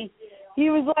Richie, he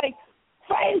was like,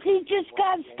 Francie just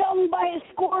got stung by a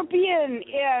scorpion.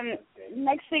 And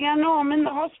next thing I know, I'm in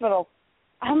the hospital.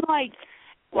 I'm like...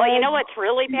 Well, you know what's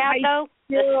really bad, though?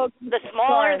 The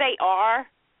smaller they are,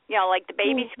 like the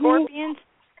baby scorpions.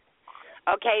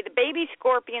 Okay, the baby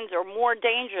scorpions are more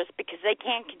dangerous because they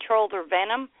can't control their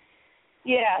venom.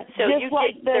 Yeah, so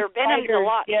their venom's a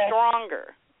lot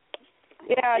stronger.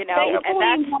 Yeah,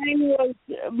 thankfully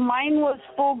mine was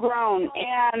full grown,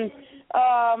 and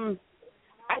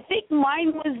I think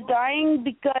mine was dying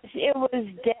because it was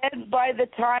dead by the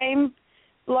time,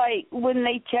 like, when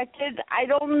they checked it. I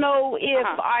don't know if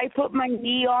I put my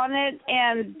knee on it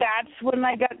and that's when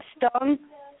I got stung.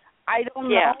 I don't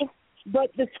know.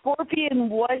 But the scorpion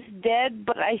was dead,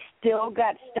 but I still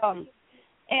got stung.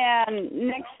 And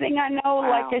next thing I know,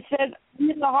 like I said, I'm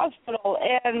in the hospital.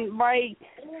 And my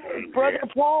brother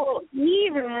Paul, he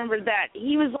remembered that.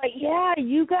 He was like, yeah,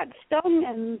 you got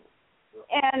stung.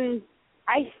 And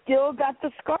I still got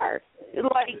the scar,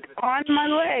 like, on my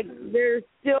leg. There's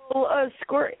still a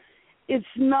scar. It's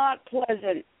not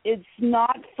pleasant. It's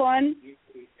not fun.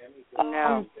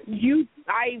 No.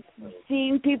 I've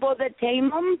seen people that tame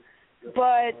them,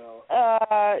 but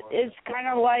it's kind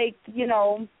of like,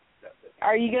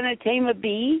 are you going to tame a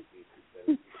bee?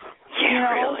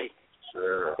 Really?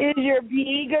 Sure. Is your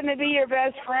bee going to be your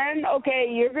best friend? Okay,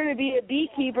 you're going to be a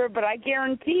beekeeper, but I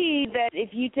guarantee that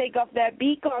if you take off that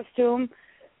bee costume,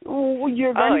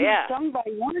 you're going to get stung by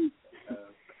one.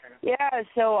 Yeah,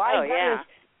 so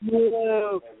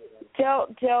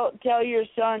tell your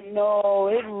son, no,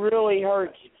 it really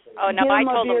hurts. Oh, no, I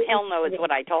told him hell no is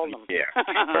what I told him. Yeah.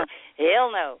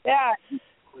 Hell no.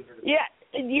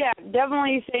 Yeah,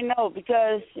 definitely say no,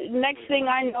 because next thing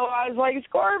I know, I was like,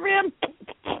 scorpion.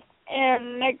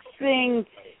 And next thing,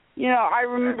 I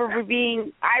remember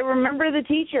the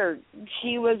teacher.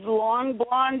 She was long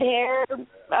blonde hair,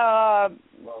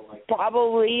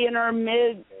 probably in her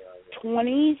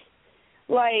mid-20s,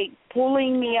 like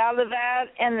pulling me out of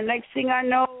that. And the next thing I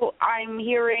know, I'm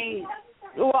hearing.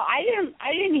 Well, I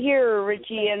didn't hear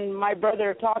Richie and my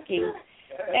brother talking.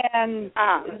 And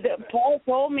Paul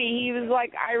told me, he was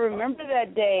like, I remember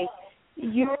that day.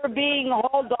 you're being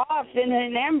hauled off in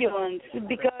an ambulance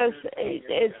because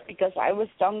it's because I was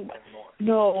stung.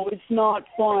 No, it's not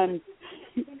fun.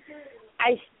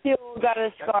 I still got a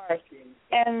scar.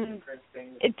 And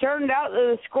it turned out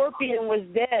that the scorpion was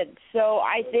dead. So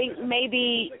I think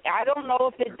maybe, I don't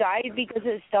know if it died because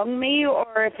it stung me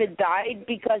or if it died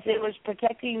because it was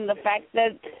protecting the fact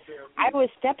that I was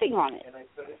stepping on it.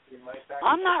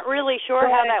 I'm not really sure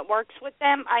how that works with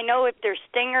them. I know if their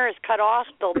stinger is cut off,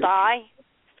 they'll die.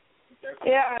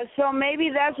 Yeah, so maybe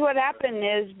that's what happened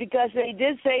is because they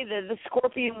did say that the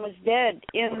scorpion was dead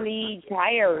in the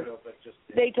tire.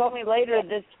 They told me later that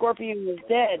the scorpion was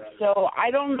dead. So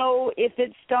I don't know if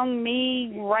it stung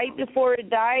me right before it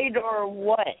died or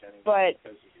what, but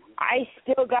I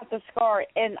still got the scar.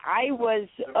 And I was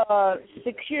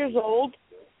 6 years old,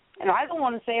 and I don't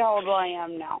want to say how old I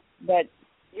am now, but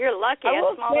you're lucky.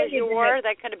 As small as you were,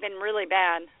 that could have been really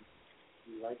bad.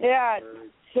 Yeah.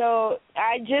 So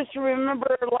I just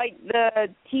remember, like,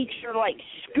 the teacher, like,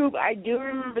 scoop. I do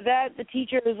remember that. The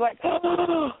teacher was like,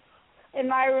 oh,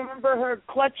 and I remember her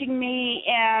clutching me,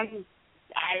 and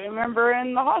I remember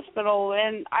in the hospital,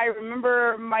 and I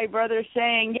remember my brother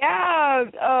saying, yeah,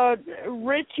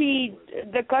 Richie,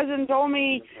 the cousin told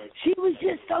me she was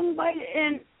just stung by,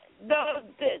 and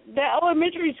the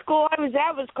elementary school I was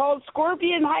at was called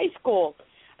Scorpion High School.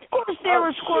 Of course there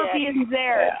were scorpions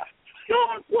there. Yeah.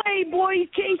 Don't play boys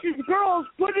chases girls.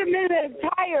 Put them in a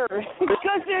tire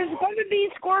because there's going to be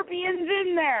scorpions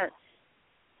in there.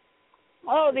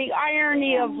 Oh, the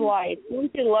irony of life.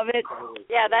 Don't you love it?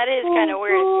 Yeah, that is kind of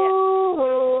weird.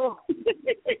 Yeah.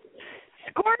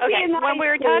 Scorpion. Okay, when we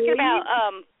were talking about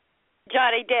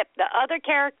Johnny Depp, the other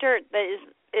character that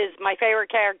is my favorite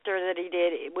character that he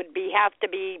did, it would have to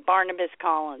be Barnabas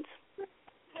Collins.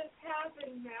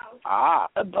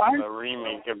 The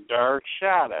remake of Dark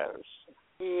Shadows.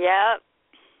 Yep.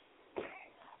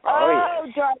 Oh,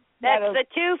 Dark Shadows.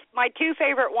 That's my two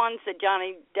favorite ones that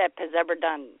Johnny Depp has ever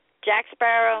done: Jack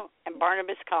Sparrow and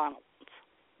Barnabas Collins.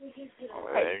 All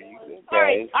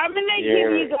right, I'm going to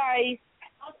give you guys,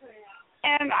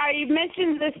 and I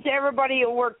mentioned this to everybody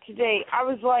at work today. I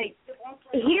was like,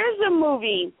 here's a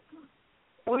movie.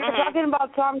 We were talking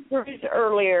about Tom Cruise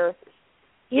earlier.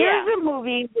 Here's a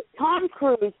movie with Tom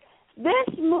Cruise.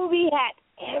 This movie had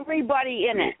everybody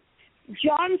in it.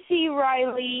 John C.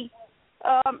 Reilly,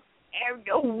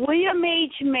 William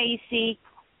H. Macy,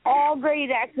 all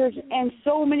great actors, and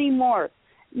so many more.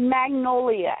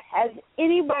 Magnolia. Has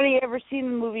anybody ever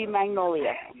seen the movie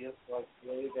Magnolia? I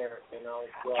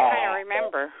can't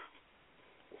remember.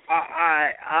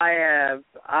 I have.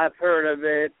 I've heard of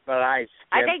it, but I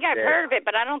think I've heard of it,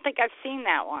 but I don't think I've seen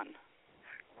that one.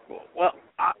 Well,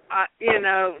 this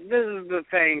is the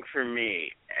thing for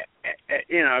me.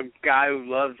 Guy who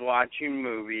loves watching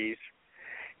movies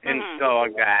and stuff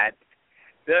like that.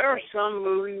 There are some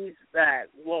movies that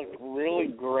look really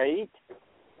great,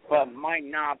 but might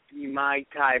not be my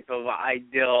type of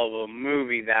ideal of a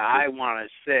movie that I want to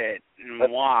sit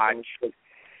and watch,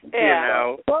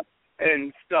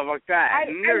 and stuff like that.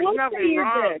 And there's nothing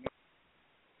wrong.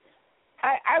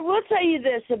 I will tell you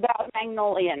this about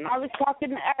Magnolia. And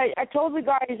I told the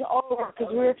guys all over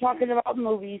because we were talking about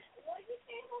movies.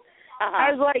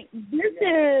 I was like,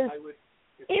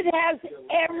 it has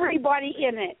everybody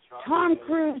in it. Tom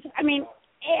Cruise, I mean,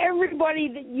 everybody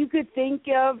that you could think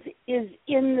of is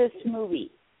in this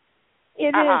movie.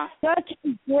 It is such a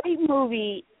great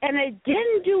movie, and it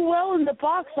didn't do well in the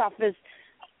box office,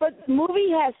 but the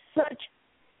movie has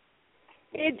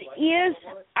it is,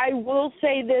 I will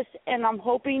say this, and I'm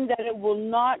hoping that it will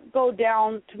not go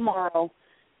down tomorrow.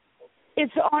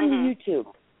 It's on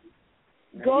YouTube.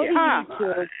 Go to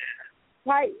YouTube.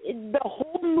 The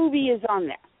whole movie is on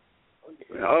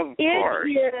there. Of course.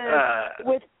 It is,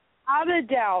 without a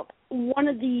doubt, one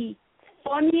of the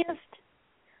funniest,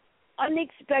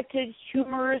 unexpected,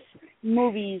 humorous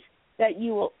movies that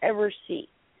you will ever see.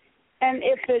 And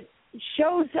if it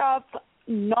shows up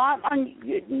not on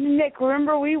Nick,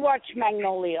 remember we watched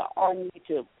Magnolia on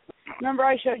YouTube. Remember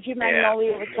I showed you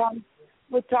Magnolia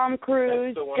with Tom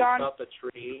Cruise. That's the one about the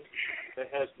tree that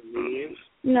has the leaves.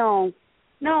 No.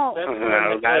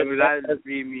 That would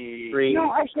be me. No,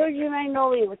 I showed you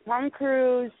Magnolia with Tom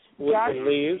Cruise. With the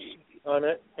leaves on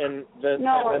it, and then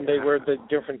they were the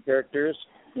different characters.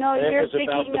 No, and you're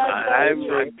thinking of. I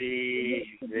would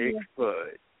be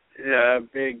Bigfoot.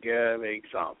 Big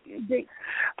something. Big.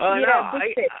 Bigfoot.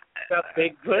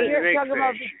 You're talking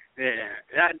about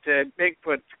that's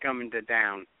Bigfoot's coming to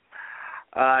town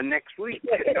next week.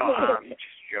 I'm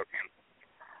just joking.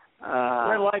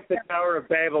 We're like the Tower of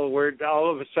Babel, where all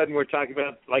of a sudden we're talking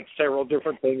about like several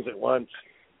different things at once.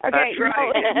 Okay, That's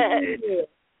right.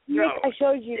 No. I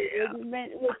showed you.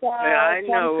 With, I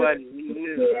know what.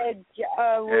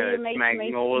 William H.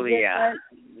 Magnolia.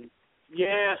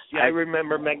 Yes, I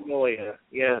remember Magnolia.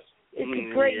 Yes. It's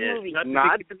a great movie.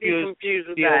 Not to be confused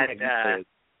with that.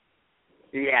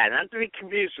 Yeah, not to be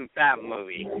confused with that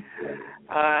movie.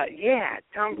 Yeah,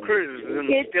 Tom Cruise is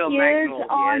in Still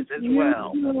Magnolias as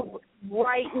well.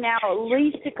 Right now, at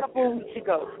least a couple of weeks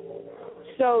ago.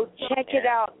 So check it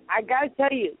out. I gotta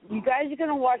tell you, you guys are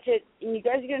gonna watch it, and you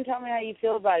guys are gonna tell me how you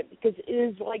feel about it because it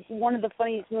is like one of the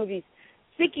funniest movies.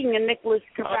 Speaking of Nicholas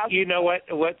Kapowski, you know what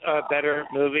a better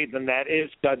movie than that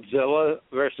is? Godzilla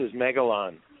versus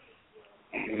Megalon.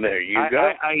 There you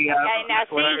go.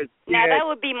 Now that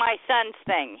would be my son's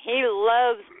thing. He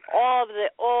loves all of the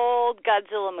old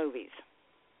Godzilla movies.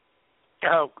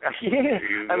 Oh, yeah.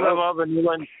 I love all the new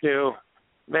ones too.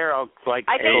 They're all like.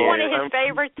 I think one of his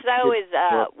favorites though is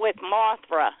with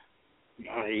Mothra.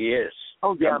 Yes.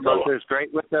 Oh yeah, Mothra's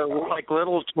great with the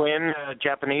little twin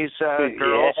Japanese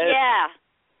girls. Yeah.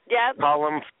 Yep. Call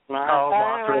them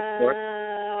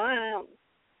Mothra.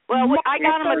 Well, I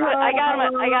got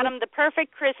him the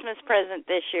perfect Christmas present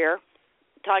this year.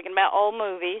 Talking about old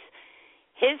movies,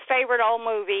 his favorite old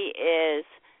movie is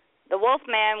The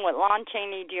Wolfman with Lon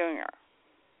Chaney Jr.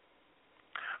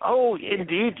 Oh,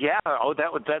 indeed, yeah. Oh,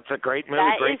 that's a great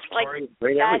movie, great story,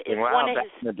 great everything. Wow, back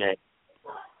in the day.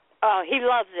 Oh, he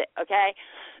loves it. Okay,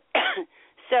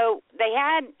 so they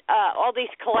had all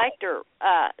these collector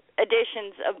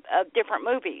editions of different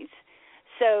movies.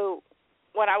 So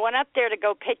when I went up there to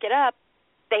go pick it up,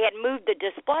 they had moved the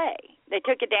display. They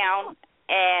took it down,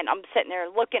 and I'm sitting there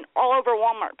looking all over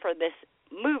Walmart for this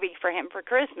movie for him for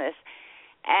Christmas.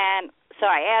 And so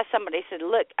I asked somebody, I said,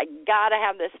 look, I got to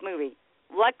have this movie.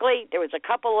 Luckily, there was a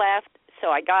couple left,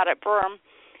 so I got it for him.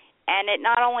 And it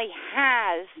not only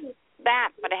has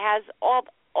that, but it has all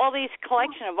these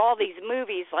collection of all these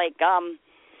movies, like all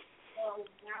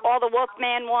the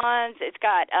Wolfman ones. It's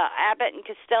got Abbott and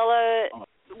Costello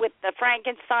with the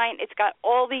Frankenstein. It's got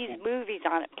all these movies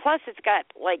on it. Plus, it's got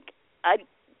like a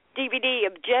DVD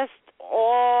of just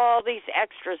all these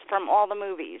extras from all the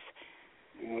movies.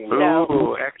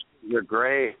 Ooh, extras are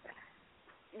great.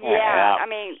 Yeah, I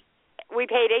mean, we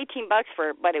paid $18 for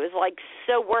it, but it was like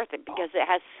so worth it because it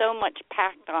has so much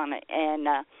packed on it,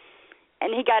 and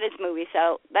he got his movie,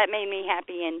 so that made me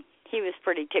happy, and he was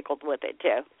pretty tickled with it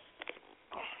too.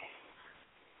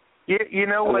 You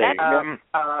know what? I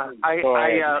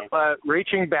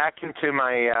reaching back into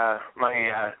my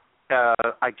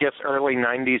I guess early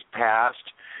 '90s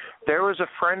past. There was a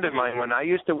friend of mine when I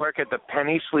used to work at the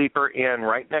Penny Sleeper Inn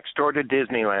right next door to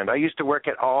Disneyland. I used to work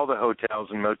at all the hotels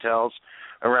and motels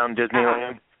around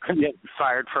Disneyland. I'd get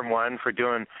fired from one for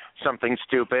doing something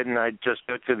stupid, and I'd just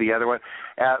go to the other one.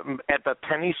 At the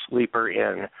Penny Sleeper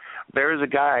Inn, there was a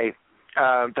guy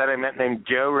that I met named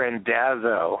Joe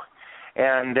Rendazzo,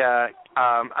 and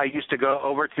I used to go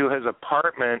over to his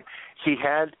apartment. He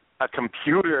had a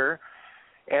computer,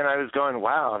 and I was going,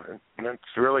 wow,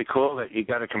 that's really cool that you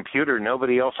got a computer.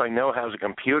 Nobody else I know has a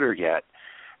computer yet.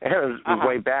 And it was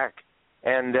way back.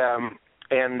 And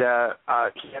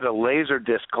he had a laser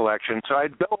disc collection. So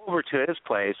I'd go over to his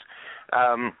place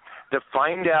to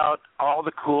find out all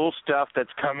the cool stuff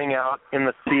that's coming out in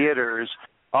the theaters,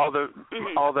 all the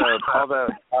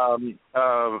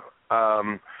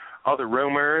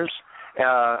rumors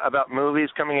about movies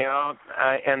coming out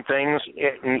and things,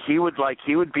 and he would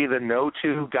be the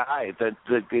no-to guy,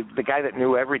 the guy that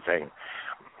knew everything.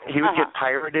 He would get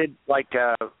pirated like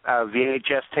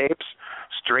VHS tapes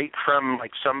straight from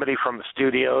like somebody from the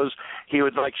studios. He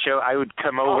would I would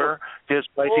come over to his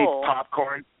place, eat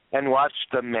popcorn, and watch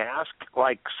The Mask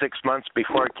like 6 months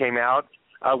before it came out,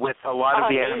 with a lot of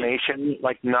the animation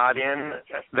like not in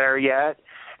there yet.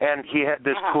 And he had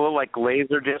this cool like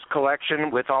laser disc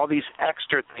collection with all these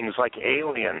extra things like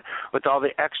Alien, with all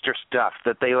the extra stuff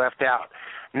that they left out.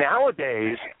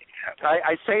 Nowadays,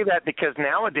 I say that because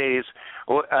nowadays,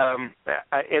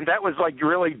 and that was like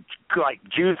really like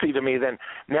juicy to me then.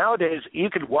 Nowadays,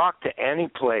 you could walk to any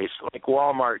place like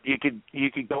Walmart. You could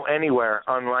go anywhere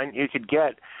online. You could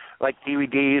get like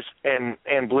DVDs and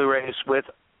Blu-rays with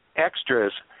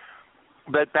extras.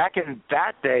 But back in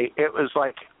that day, it was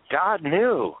like God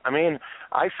knew. I mean,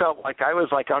 I felt like I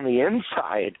was like on the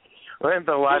inside with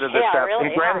a lot of the stuff. Really,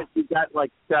 and granted, you got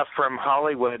like stuff from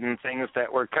Hollywood and things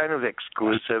that were kind of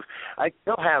exclusive. I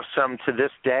still have some to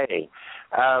this day,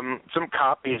 some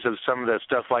copies of some of the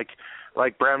stuff like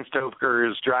Bram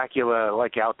Stoker's Dracula,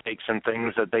 like outtakes and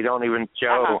things that they don't even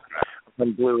show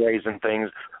on Blu-rays and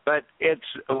things. But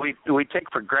we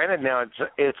take for granted now.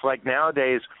 It's like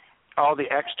nowadays all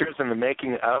the extras and the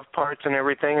making of parts and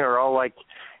everything are all like,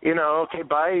 you know, okay,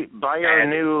 buy our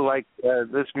new, like,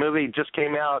 this movie just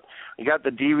came out. You got the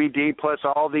DVD plus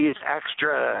all these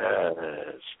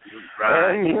extras.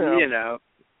 Right. And, you know.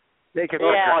 They could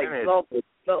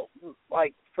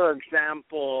like, for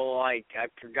example, like, I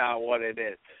forgot what it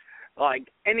is. Like,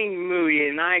 any movie,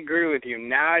 and I agree with you,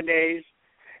 nowadays,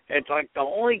 it's like the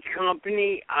only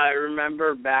company I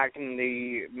remember back in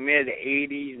the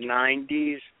mid-'80s,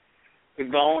 '90s,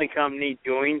 the only company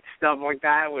doing stuff like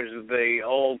that was the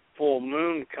old Full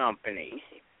Moon Company,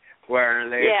 where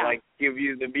they like give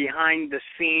you the behind the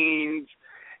scenes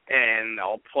and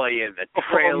they'll play you the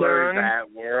trailers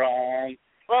that were on.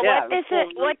 Well, what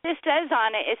this says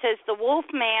on it, it says the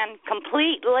Wolfman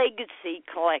Complete Legacy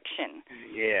Collection.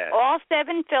 Yeah. All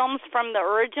 7 films from the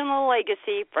original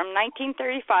Legacy from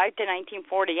 1935 to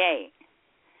 1948.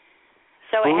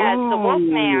 So it has the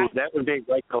Wolfman. That would be a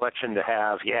great collection to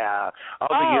have, yeah.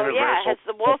 It has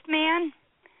the Wolfman,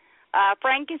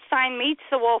 Frankenstein Meets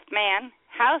the Wolfman,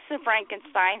 House of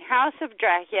Frankenstein, House of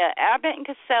Dracula, Abbott and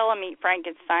Costello Meet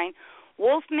Frankenstein,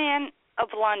 Wolfman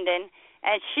of London,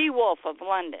 and She-Wolf of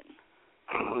London.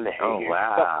 Oh,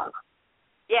 wow.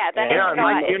 Yeah, then in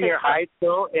my junior high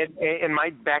school,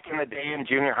 back in the day in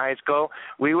junior high school,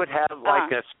 we would have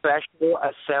like a special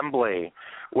assembly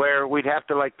where we'd have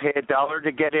to like pay $1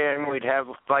 to get in. We'd have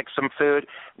like some food.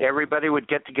 Everybody would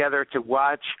get together to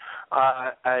watch.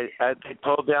 They'd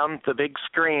pull down the big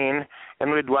screen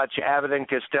and we'd watch Abbott and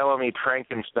Costello Meet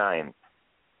Frankenstein.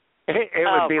 It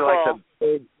would be like a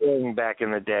big thing back in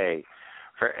the day.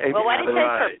 Well, what it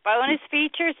says for bonus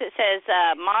features, it says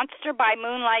Monster by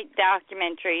Moonlight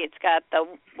documentary. It's got the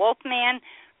Wolfman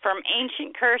from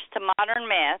Ancient Curse to Modern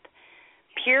Myth,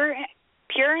 Pure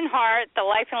in Heart, The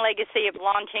Life and Legacy of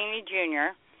Lon Chaney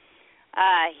Jr.,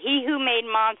 He Who Made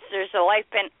Monsters, The Life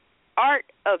and Art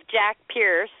of Jack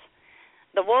Pierce,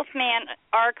 The Wolfman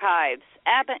Archives,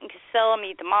 Abbott and Costello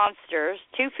Meet the Monsters,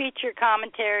 2 feature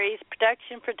commentaries,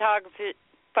 production photography,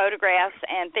 photographs,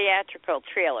 and theatrical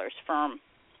trailers from.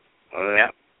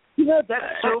 Yeah. You know,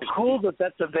 that's so cool that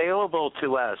that's available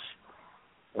to us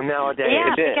nowadays.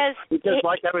 Yeah, because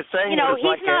like I was saying, you know,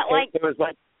 it was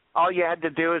like all you had to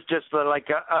do is just Joe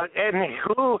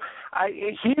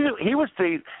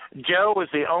was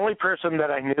the only person that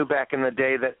I knew back in the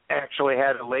day that actually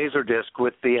had a laser disc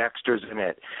with the extras in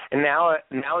it. And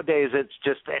nowadays it's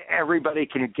just everybody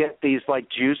can get these like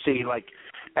juicy like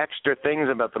extra things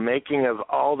about the making of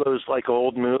all those like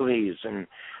old movies and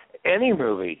any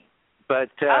movie.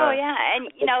 But and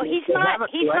you know, he's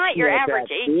not your average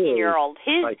 18-year-old.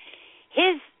 His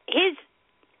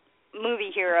movie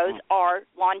heroes are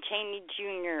Lon Chaney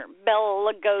Jr.,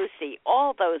 Bela Lugosi,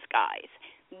 all those guys.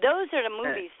 Those are the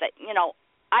movies that, you know,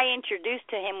 I introduced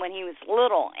to him when he was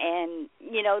little, and,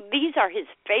 you know, these are his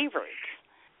favorites.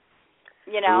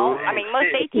 You know, I mean,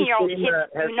 most 18-year-old kids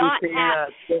do not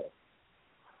have...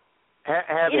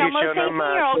 Have you shown him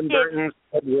Tim Burton's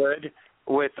Ed Wood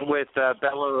with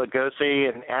Bela Lugosi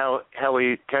and how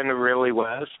he kind of really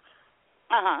was?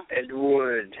 Ed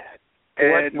Wood.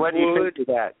 What do you think of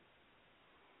that?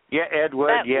 Yeah, Ed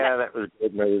Wood. That was a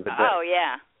good movie.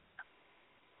 Yeah.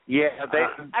 Yeah,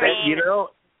 you know,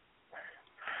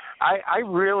 I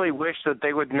really wish that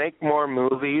they would make more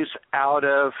movies out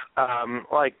of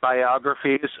like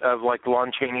biographies of like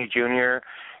Lon Chaney Jr.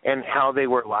 and how they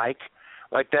were like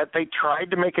that. They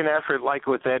tried to make an effort like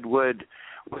with Ed Wood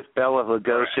with Bela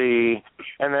Lugosi,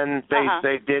 and then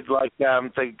they did like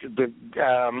like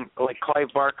Clive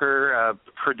Barker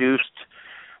produced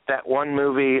that one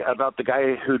movie about the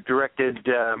guy who directed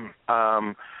The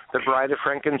Bride of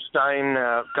Frankenstein,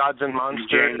 Gods and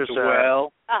Monsters. James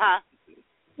Well.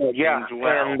 Yeah,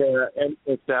 and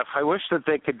stuff. I wish that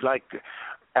they could like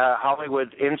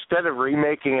Hollywood, instead of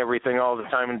remaking everything all the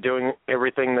time and doing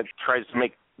everything that tries to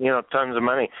make tons of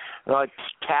money, like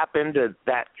tap into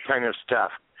that kind of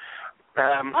stuff.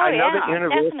 I know that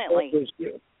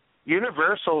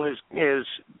Universal is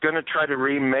going to try to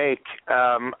remake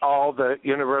all the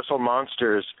Universal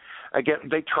monsters. Again,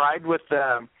 they tried with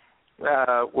Bram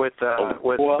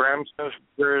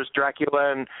Stoker's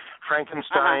Dracula and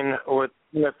Frankenstein with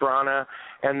Brana,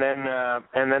 and then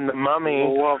the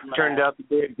Mummy turned out to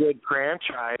be a good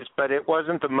franchise, but it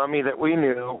wasn't the Mummy that we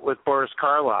knew with Boris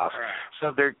Karloff.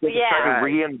 So they're going to try to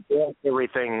reinvent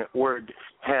everything. Word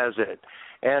has it.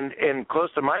 And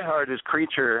close to my heart is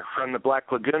Creature from the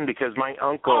Black Lagoon, because my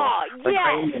uncle, my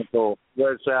great uncle,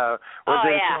 was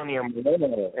Antonio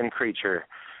Moreno in Creature.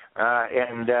 I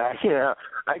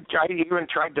even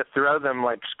tried to throw them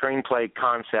like screenplay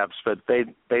concepts, but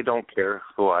they don't care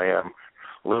who I am.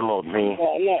 Little old me.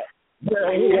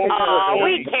 Oh,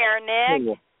 we care,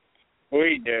 Nick.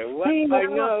 We do.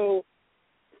 Well,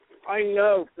 I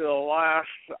know for the last,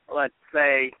 let's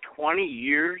say, 20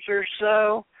 years or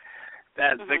so,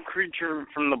 that the creature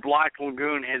from the Black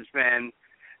Lagoon has been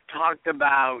talked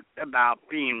about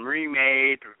being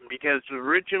remade, because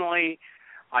originally,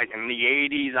 like in the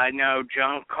 80s, I know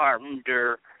John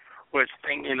Carpenter was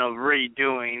thinking of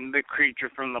redoing the creature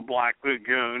from the Black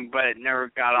Lagoon, but it never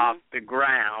got off the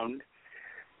ground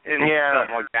and stuff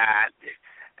like that.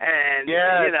 And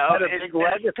you know, it's a big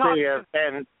legacy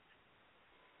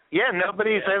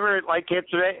nobody's ever it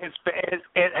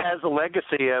has a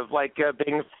legacy of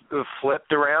being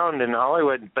flipped around in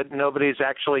Hollywood, but nobody's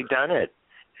actually done it.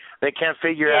 They can't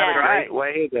figure out a great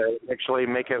way to actually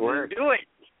make it work. Do it.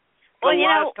 Well, the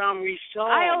last time we saw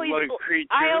creature.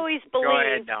 I always believed. Go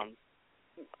ahead, Dom.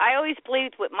 I always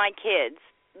believed with my kids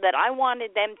that I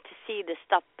wanted them to see the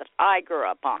stuff that I grew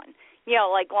up on. You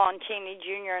know, like Lon Chaney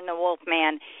Jr. and the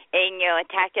Wolfman, and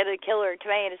Attack of the Killer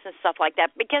Tomatoes and stuff like that.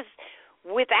 Because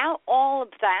without all of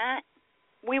that,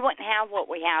 we wouldn't have what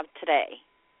we have today.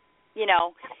 You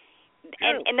know,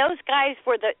 and those guys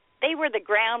were the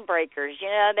groundbreakers. You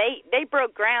know, they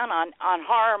broke ground on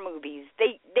horror movies.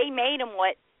 They made them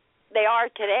what they are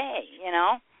today. You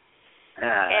know,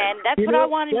 and that's what I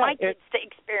wanted my kids to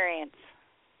experience.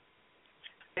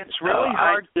 It's really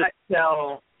hard to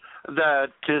sell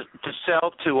to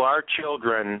sell to our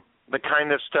children the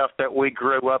kind of stuff that we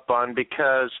grew up on,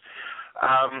 because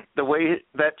the way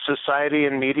that society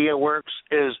and media works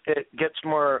is it gets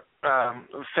more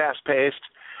fast-paced,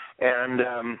 and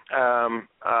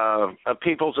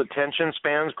people's attention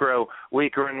spans grow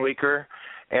weaker and weaker.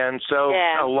 And so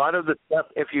a lot of the stuff,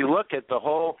 if you look at the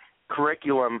whole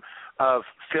curriculum of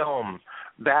film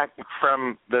back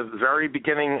from the very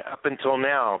beginning up until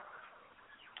now,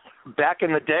 back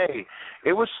in the day,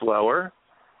 it was slower,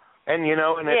 and it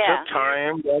took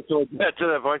time to get to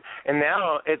that point. And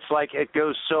now it's like it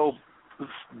goes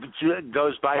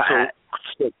by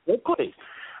so quickly,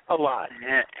 a lot.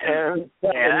 And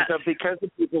so because of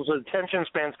people's attention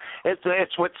spans,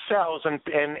 it's what sells. And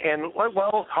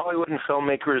Hollywood and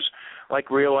filmmakers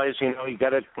realize you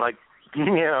gotta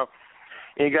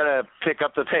you gotta pick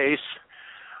up the pace.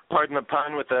 Pardon the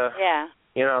pun with the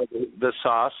the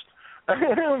sauce. But,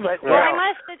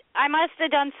 I must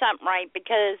have done something right,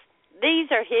 because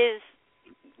these are his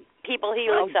people he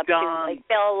looks up to, like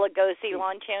Bela Lugosi,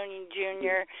 Lon Chaney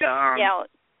Jr.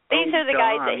 These are the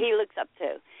guys that he looks up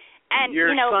to. And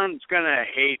your son's gonna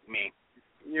hate me.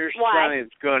 Your son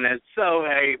is gonna so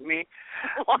hate me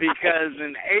because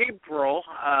in April,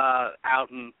 out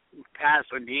in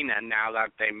Pasadena, now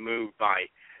that they moved by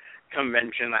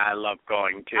convention that I love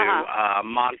going to,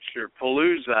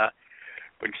 Monsterpalooza,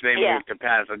 which they moved to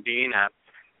Pasadena.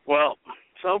 Well,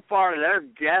 so far their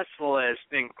guest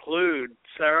list includes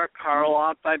Sarah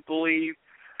Karloff, I believe,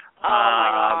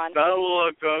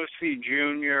 Bela Lugosi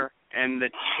Jr., and the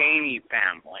Chaney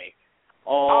family.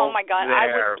 Oh my God!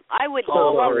 I would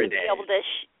love to be able to.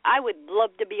 I would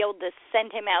love to be able to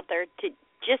send him out there to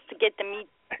get to meet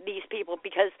these people,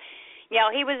 because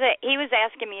he was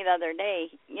asking me the other day,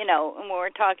 and we were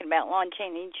talking about Lon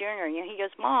Chaney Jr. He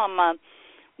goes, Mom,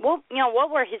 what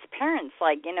were his parents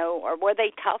like? Or were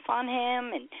they tough on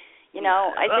him? And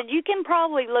I said, you can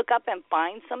probably look up and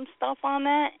find some stuff on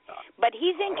that. But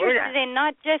he's interested in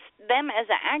not just them as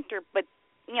an actor, but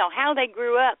how they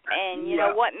grew up and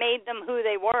what made them who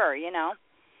they were.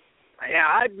 Yeah,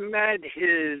 I've met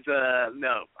his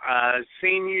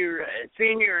senior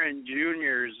and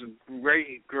junior's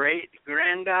great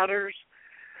granddaughters,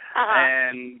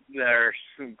 and their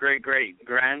great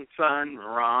grandson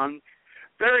Ron.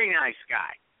 Very nice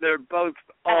guy. They're both,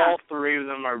 all three of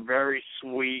them are very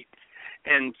sweet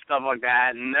and stuff like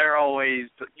that, and they're always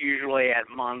usually at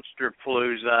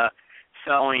Monsterpalooza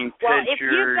selling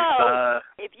pictures.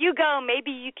 If you go,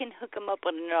 maybe you can hook them up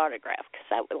with an autograph, because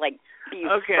that would be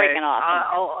freaking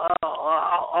awesome.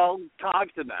 I'll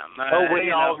talk to them.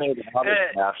 We all need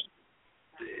autographs.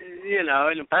 And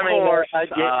of course,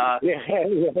 it's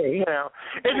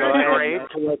great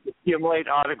to accumulate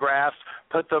autographs,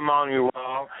 put them on your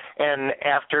wall, and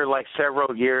after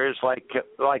several years,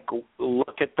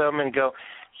 look at them and go,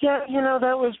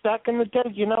 that was back in the day.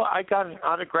 I got an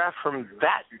autograph from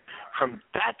that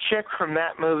chick from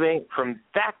that movie, from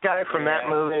that guy from that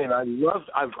movie, and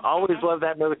I've always loved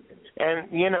that movie. And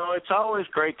it's always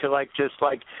great to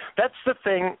that's the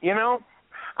thing,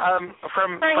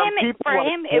 For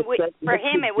him, it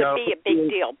would be a big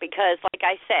deal, because, like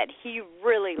I said, he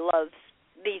really loves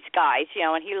these guys,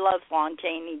 and he loves Lon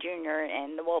Chaney Jr.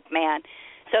 and the Wolfman.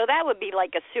 So that would be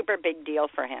a super big deal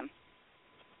for him.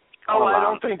 Oh, I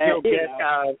don't think you'll get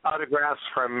autographs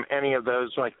from any of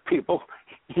those people.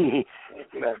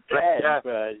 But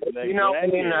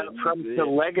from the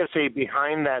legacy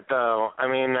behind that, though,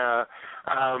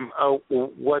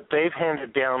 what they've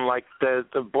handed down, like the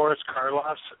Boris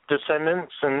Karloff's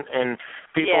descendants and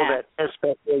people that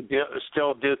especially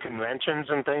still do conventions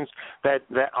and things that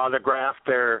autograph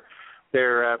their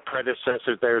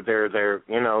predecessors, their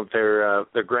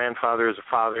grandfathers or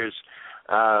fathers'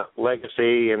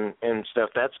 legacy and stuff.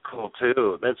 That's cool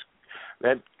too.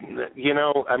 The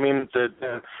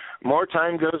more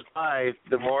time goes by,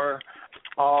 the more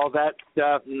all that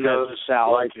stuff goes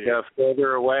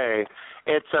further away.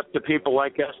 It's up to people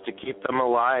like us to keep them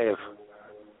alive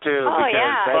too. Oh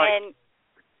and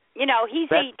he's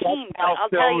 18, but I'll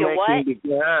tell you what.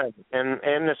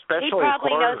 And especially he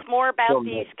probably knows more about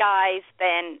these guys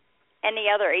than any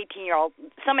other 18-year-old.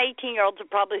 Some 18-year-olds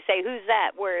would probably say, "Who's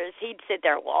that?" Whereas he'd sit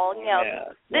there,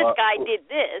 this guy did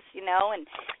this, and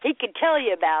he could tell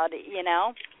you about it,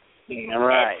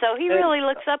 Right. And so he really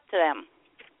looks up to them.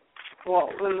 Well,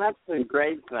 then that's a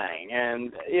great thing,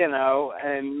 and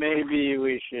and maybe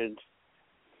we should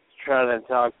try to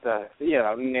talk to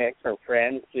Nick or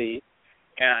Francie,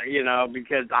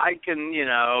 because I can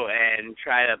and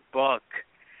try to book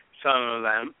some of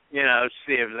them,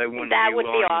 see if they wouldn't be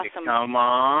willing to come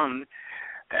on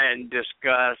and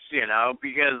discuss,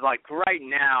 because right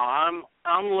now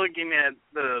I'm looking at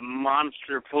the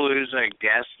Monster Palooza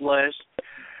guest list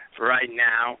right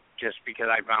now just because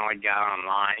I finally got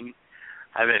online.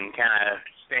 I've been kind of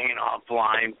staying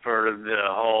offline for the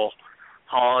whole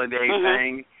holiday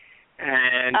thing.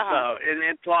 And so, and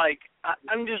it's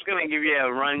I'm just going to give you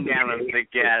a rundown of the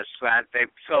guests that they've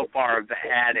so far have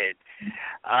added.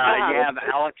 You have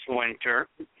Alex Winter,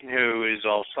 who is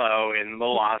also in The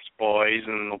Lost Boys,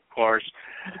 and of course,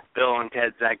 Bill and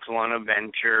Ted's Excellent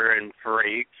Adventure and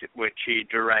Freaks, which he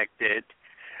directed.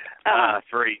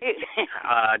 Freaks.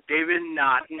 David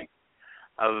Naughton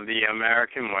of The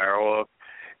American Werewolf,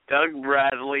 Doug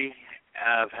Bradley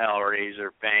of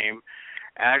Hellraiser fame,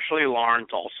 Ashley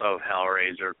Lawrence, also of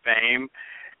Hellraiser fame,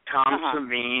 Tom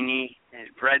Savini,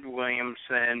 Fred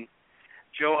Williamson,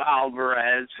 Joe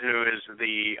Alvarez, who is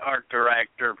the art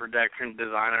director, production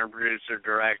designer, producer,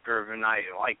 director of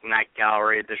Night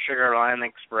Gallery, The Sugarland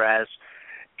Express,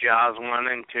 Jaws 1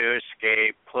 and 2,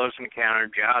 Escape, Close Encounter,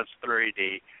 Jaws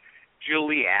 3D,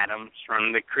 Julie Adams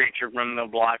from The Creature from the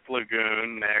Black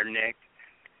Lagoon, there, Nick,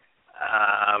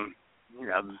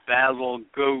 Basil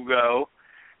Gogo,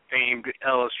 famed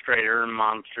illustrator and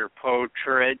monster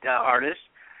portrait artist,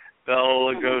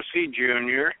 Bela Lugosi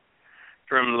Jr.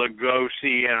 from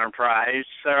Lugosi Enterprise,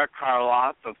 Sarah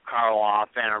Karloff of Karloff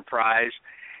Enterprise,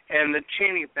 and the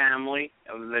Cheney family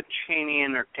of the Cheney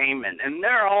Entertainment. And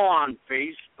they're all on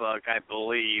Facebook, I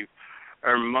believe,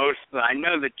 or I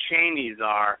know the Cheneys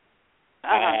are,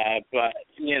 but,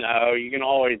 you can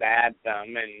always add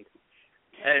them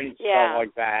and stuff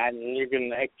like that, and you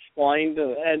can explain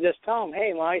and just tell them,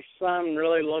 hey, my son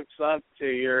really looks up to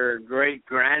your great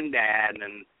granddad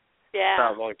and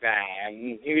stuff like that,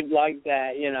 and he'd like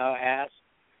that, ask,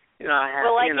 see if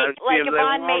they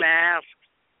won't ask.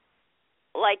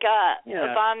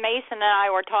 Yvonne Mason and I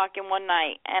were talking one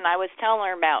night, and I was telling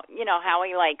her about, how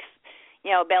he likes,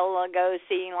 Bela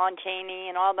Lugosi, Lon Chaney,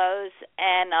 and all those,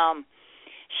 and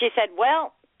she said,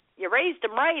 well, you raised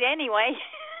him right anyway.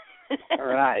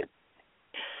 Right.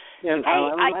 That's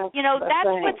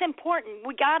what's important.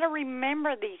 We got to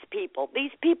remember these people.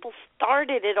 These people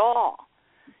started it all,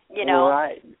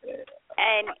 Right.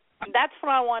 And that's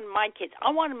what I wanted my kids.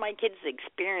 I wanted my kids to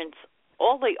experience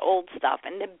all the old stuff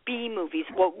and the B movies,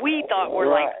 what we thought were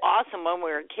awesome when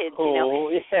we were kids,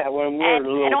 Yeah, when we were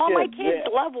little and all kids, my kids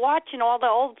love watching all the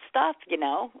old stuff,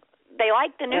 They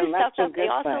like the new stuff, but they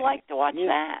also like to watch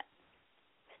that.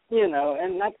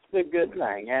 And that's the good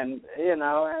thing. And, and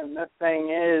the thing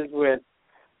is with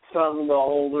some of the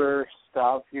older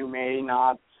stuff, you may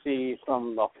not see some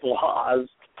of the flaws,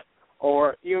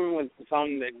 or even with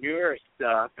some of the newer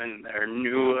stuff and their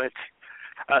newest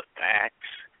effects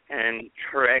and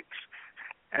tricks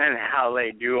and how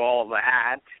they do all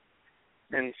that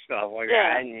and stuff like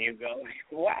that. And you go,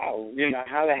 wow,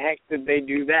 how the heck did they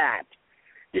do that?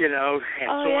 And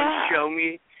someone show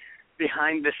me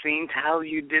behind the scenes how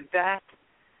you did that,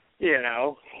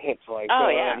 it's like,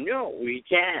 no, we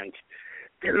can't,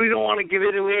 because we don't want to give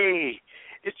it away.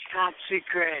 It's top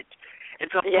secret.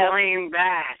 It's a flying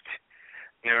bat.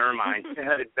 Never mind.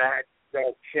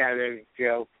 that shadow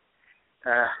joke.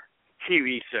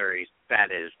 TV series,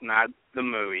 that is, not the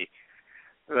movie,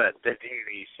 but the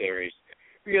TV series.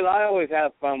 Because I always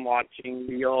have fun watching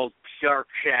the old Dark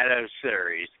Shadow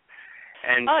series.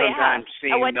 and sometimes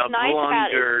seeing what's the nice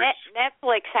blunders. about it,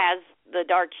 Netflix has the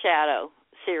Dark Shadow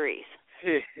series.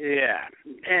 Yeah,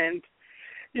 and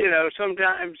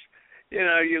sometimes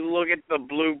you look at the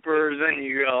bloopers and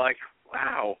you go like,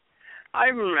 wow, I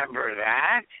remember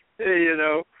that.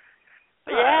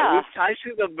 Yeah. I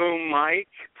see the boom mic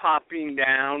popping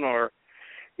down, or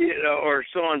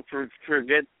someone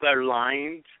forget their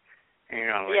lines. And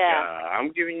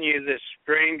I'm giving you this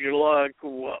strange look.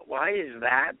 Why is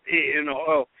that? And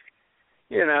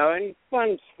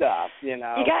fun stuff. You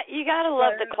got to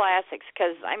love the classics,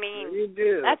 because you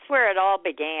do. That's where it all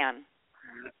began.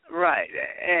 Right,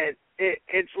 and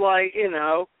it's like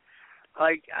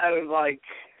like I was like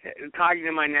talking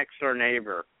to my next door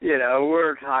neighbor.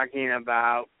 We're talking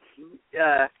about.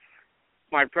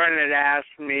 My friend had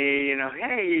asked me,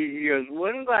 hey, he goes,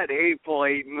 when's that Hateful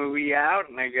Eight movie out?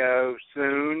 And I go,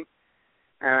 soon.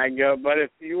 And I go, but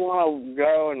if you want to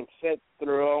go and sit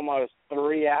through almost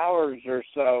 3 hours or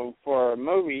so for a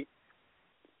movie,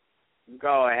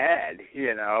 go ahead,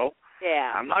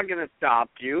 Yeah. I'm not going to stop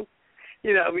you,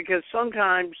 because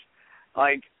sometimes,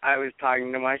 like, I was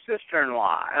talking to my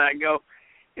sister-in-law, and I go,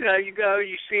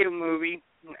 you see a movie,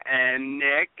 and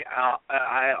Nick,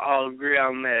 I'll agree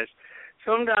on this.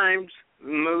 Sometimes a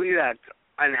movie that's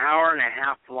an hour and a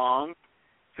half long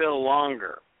feel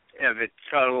longer if it's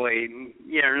totally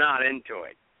you're not into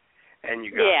it, and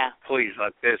you go, please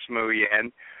let this movie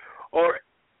end. Or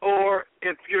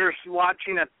if you're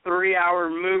watching a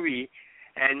 3-hour movie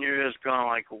and you're just going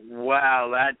like, wow,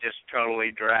 that just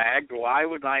totally dragged. Why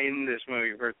would I end this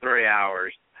movie for 3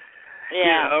 hours?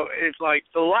 Yeah. It's like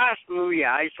the last movie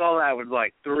I saw that was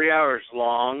like 3 hours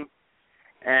long,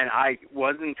 and I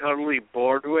wasn't totally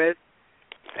bored with,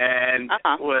 and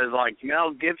was like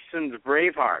Mel Gibson's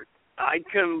Braveheart. I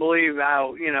couldn't believe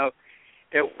how, it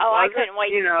wasn't, I couldn't wait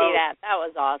to see that. That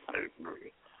was awesome.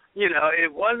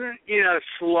 It wasn't,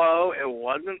 slow. It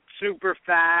wasn't super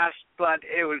fast, but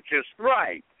it was just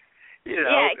right.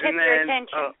 Yeah, it kept your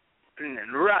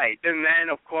attention. Right. And then,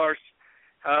 of course,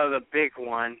 the big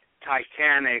one,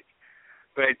 Titanic,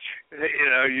 which,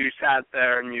 you sat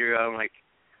there and you go like,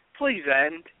 please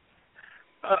end.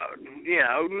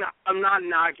 I'm not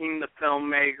knocking the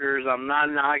filmmakers. I'm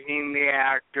not knocking the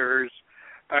actors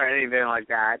or anything like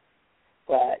that.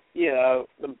 But,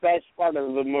 the best part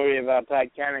of the movie about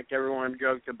Titanic everyone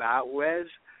joked about was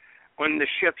when the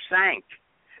ship sank.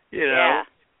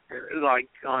 Like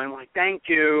going like, thank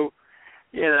you.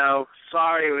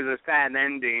 Sorry it was a sad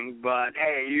ending, but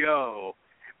hey,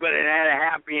 But it had a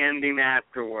happy ending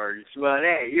afterwards. But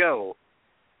hey,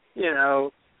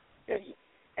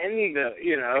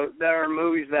 there are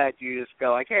movies that you just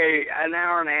go like, hey, an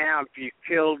hour and a half, you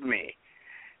killed me.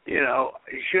 You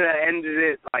should have ended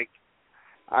it like,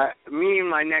 me and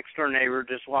my next door neighbor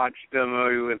just watched a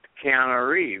movie with Keanu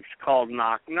Reeves called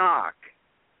Knock Knock.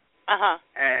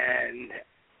 And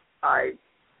I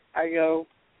go,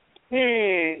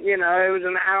 it was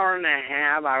an hour and a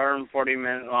half, hour and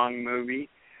 40-minute long movie,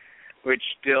 which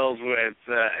deals with,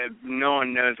 no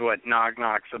one knows what Knock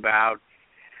Knock's about.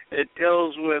 It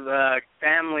deals with a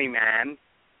family man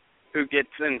who gets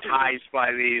enticed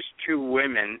by these two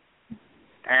women,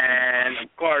 and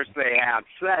of course they have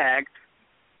sex,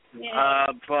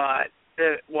 but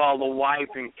while the wife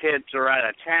and kids are out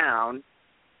of town,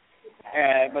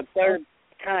 but they're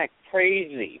kind of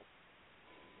crazy.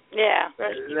 Yeah.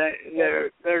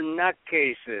 They're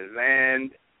nutcases,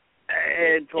 and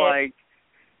it's like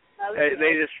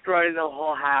they destroy the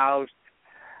whole house.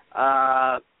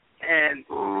 And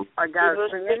I gotta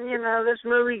say, this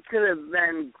movie could have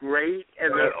been great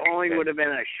if it only would have been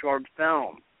a short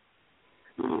film.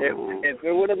 If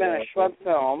it would have been a short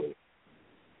film,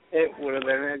 it would have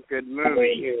been a good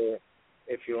movie.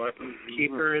 If you want,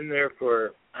 keep her in there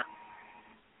for.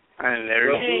 And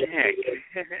there's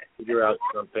Nick. Figure out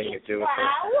something to do with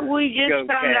her. We just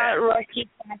found out Rusty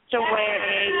passed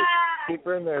away. Keep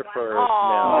her in there for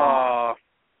now.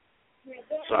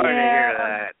 Sorry to hear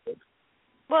that.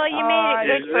 Well, you made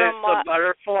it good for him. The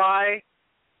butterfly?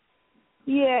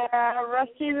 Yeah,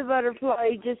 Rusty the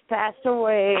butterfly just passed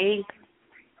away.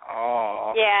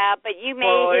 Oh. Yeah, but you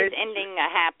made his ending a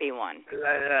happy one.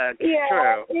 That's true.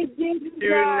 Yeah, it did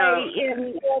die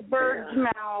in a bird's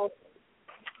mouth.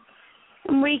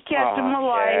 And we kept him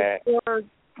alive for,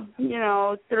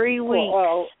 3 weeks.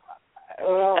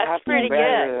 Well, that's pretty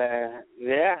good.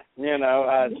 Yeah,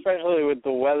 especially with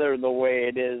the weather the way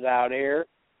it is out here.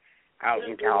 Out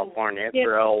in California,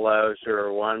 for all those who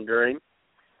are wondering.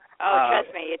 Oh,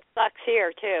 trust me, it sucks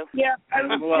here, too. Yeah, I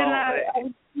was going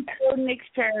to go to Nick's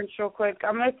parents real quick.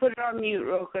 I'm going to put it on mute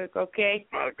real quick, okay?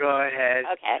 Go ahead.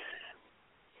 Okay.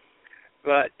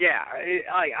 But yeah,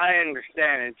 I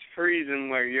understand it's freezing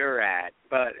where you're at.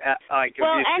 But like, if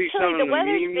well, you see some actually, of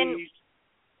the memes,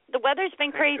 the weather's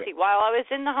been crazy. While I was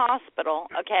in the hospital,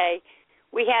 okay,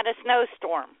 we had a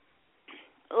snowstorm,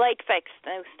 lake-effect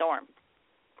snowstorm.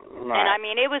 right. And, I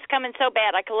mean, it was coming so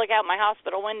bad I could look out my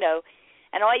hospital window,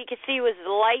 and all you could see was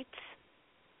the lights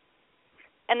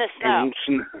and the snow.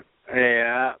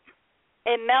 Yeah.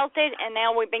 It melted, and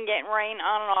now we've been getting rain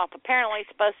on and off. Apparently it's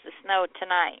supposed to snow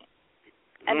tonight,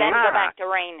 and then go back to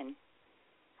raining.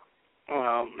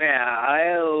 Well, yeah,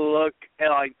 I look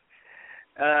at,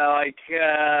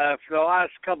 for the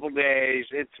last couple days,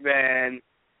 it's been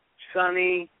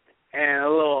sunny and a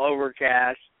little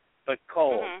overcast, but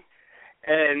cold. Mm-hmm.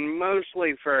 And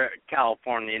mostly for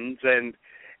Californians. And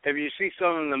if you see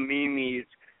some of the memes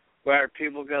where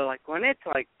people go like, when it's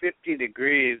like 50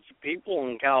 degrees, people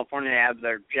in California have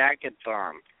their jackets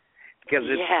on because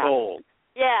it's cold.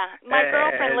 Yeah, my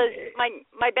girlfriend lives.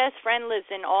 My best friend lives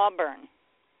in Auburn,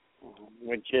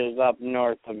 which is up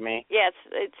north of me. Yeah,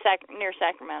 it's near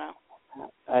Sacramento.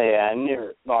 Yeah,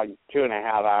 near like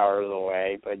 2.5 hours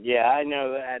away. But yeah, I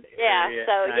know that. Yeah, area.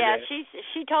 so yeah,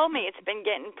 she told me it's been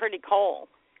getting pretty cold.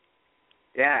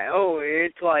 Yeah. Oh,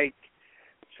 it's like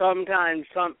sometimes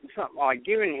some like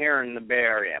even here in the Bay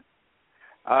Area,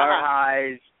 our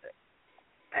highs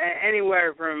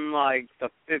anywhere from like the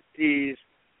 50s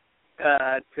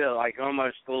to like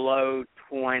almost the low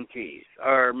 20s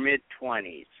or mid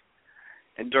 20s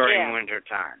during winter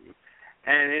time,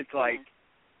 and it's like.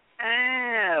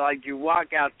 Like you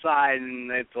walk outside and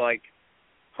it's like,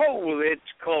 oh, it's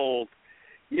cold,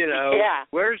 Yeah.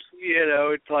 Where's,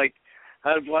 it's like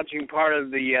I was watching part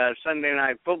of the Sunday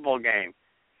night football game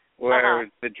where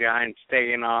the Giants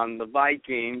taking on the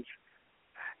Vikings,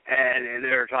 and they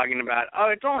were talking about,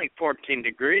 it's only 14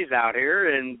 degrees out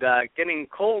here and getting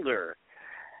colder,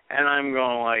 and I'm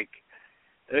going like,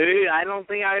 I don't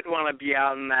think I'd want to be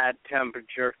out in that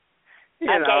temperature. They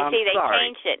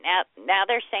changed it. Now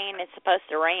they're saying it's supposed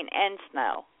to rain and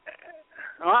snow.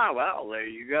 Oh, well, there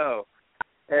you go.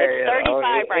 It's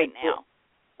 35 right now.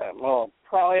 Well,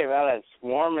 probably about as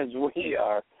warm as we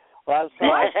are. Last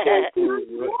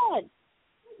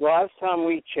time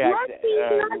we checked,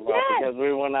 because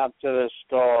we went up to the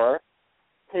store.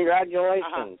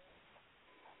 Congratulations.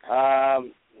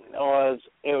 It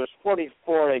was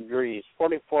 44 degrees,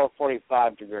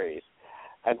 45 degrees.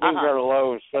 I think our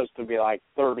low is supposed to be like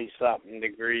 30-something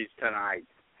degrees tonight.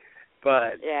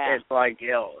 But it's like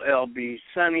it'll be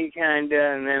sunny kind of,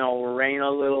 and then it'll rain a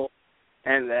little,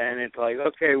 and then it's like,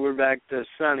 okay, we're back to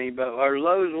sunny, but our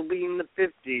lows will be in the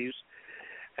 50s.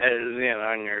 And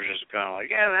you're just going like,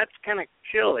 yeah, that's kind of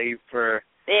chilly for...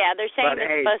 Yeah, they're saying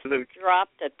it's supposed to drop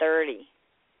to 30.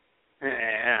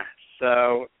 Yeah,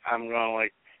 so I'm going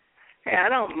like, hey, I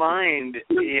don't mind,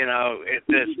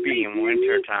 this being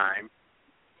winter time.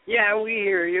 Yeah, we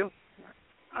hear you.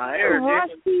 I heard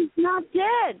Rusty's not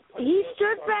dead. He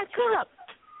stood back up.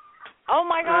 Oh,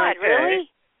 my God, really?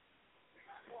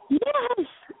 Yes.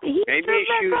 Maybe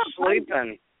she was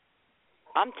sleeping.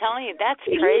 I'm telling you, that's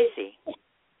crazy.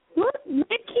 Look,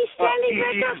 Mickey's standing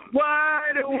back up.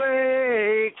 Wide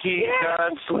awake, he's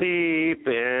not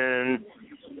sleeping.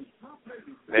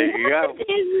 There you go.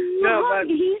 But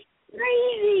he's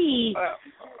crazy. Well,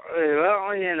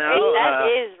 that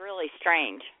is really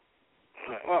strange.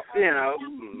 Well, it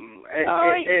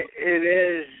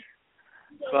is.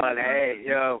 But hey,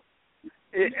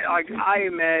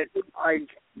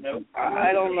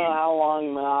 I don't know how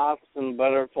long moths and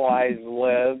butterflies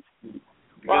live.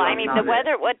 Well, I mean,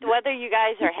 what the weather you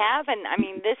guys are having, I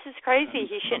mean, this is crazy.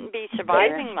 He shouldn't be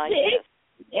surviving like this.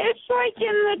 It's like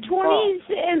in the 20s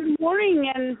in the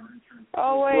morning, and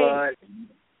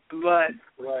But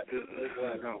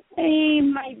he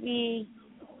might be.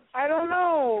 I don't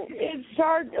know. It's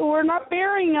hard. We're not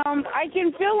burying him. I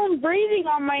can feel him breathing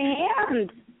on my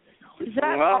hand. Is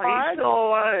that hard? He's still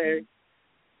alive.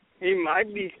 He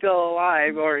might be still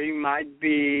alive, or he might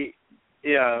be,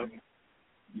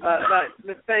 But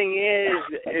the thing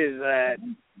is that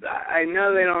I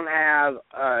know they don't have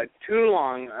too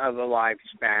long of a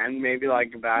lifespan, maybe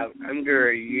like about under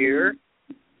a year.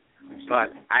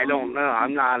 But I don't know.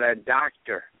 I'm not a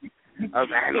doctor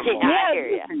of animals.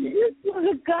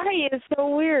 The guy is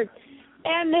so weird.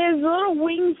 And his little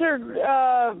wings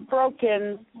are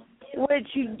broken, which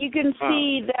you can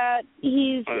see that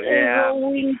his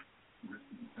little wings.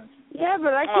 Yeah,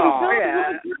 but I can feel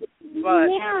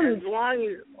his hands. As long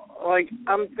as,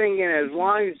 I'm thinking as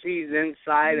long as he's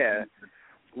inside a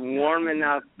warm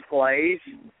enough place,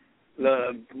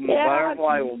 the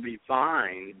butterfly will be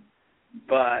fine.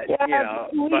 But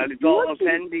but it's all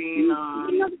depending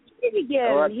on what the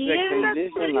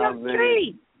condition of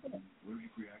it.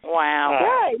 Wow.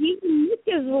 Yeah, Nick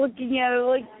is looking at it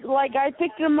like I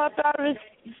picked him up out of his,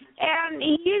 and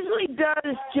he usually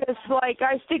does just like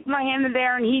I stick my hand in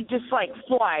there and he just like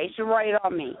flies right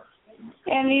on me,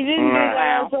 and he didn't do that.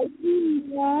 I was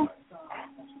like,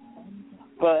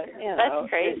 But that's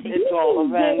crazy. It's all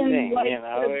amazing,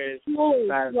 it's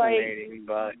fascinating.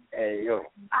 But hey,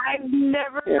 I've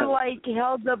never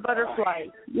held a butterfly,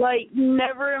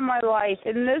 never in my life,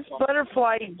 and this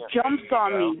butterfly jumps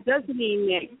on me, doesn't he,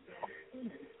 Nick?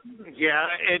 Yeah,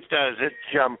 it does. It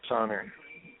jumps on her.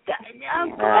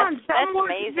 Come on, that's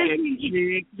amazing. If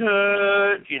she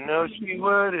could, she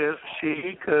would. If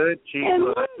she could, she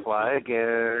would fly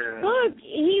again. Look,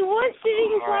 he was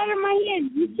sitting flat on my head.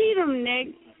 You see him,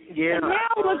 Nick? Yeah. And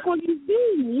now look what he's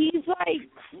doing. He's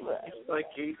like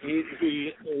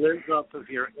he lives off of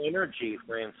your energy,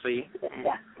 Francie.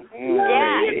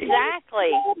 Yeah,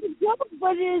 exactly.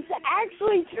 But it's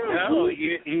actually true. No,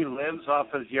 he lives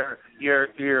off of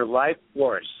your life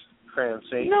force,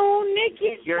 Francie. No, Nick,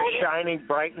 your shining,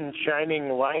 bright and shining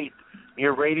light,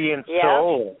 your radiant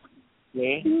soul.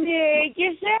 See? Nick,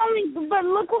 you're sounding, but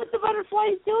look what the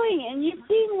butterfly's doing, and you've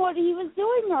seen what he was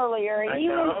doing earlier, and he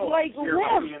was like your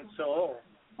radiant soul.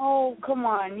 Oh, come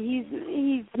on, he's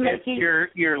making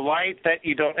your light that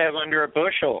you don't have under a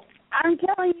bushel. I'm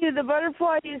telling you, the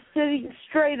butterfly is sitting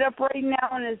straight up right now,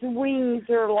 and his wings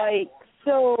are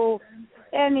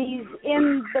and he's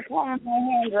in the palm of my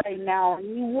hand right now.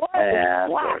 And he was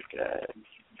flat. Good.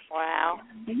 Wow.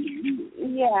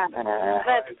 Yeah.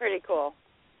 That's pretty cool.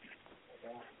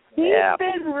 He's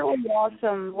been really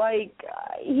awesome.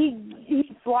 He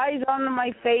flies onto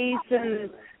my face and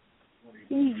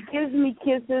he gives me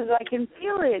kisses. I can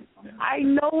feel it. I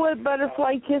know what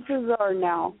butterfly kisses are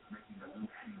now.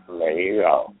 There you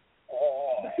go.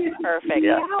 Perfect.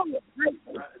 Yeah.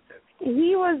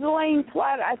 He was laying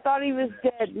flat. I thought he was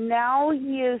dead. Now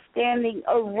he is standing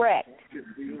erect.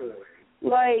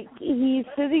 He's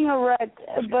sitting erect,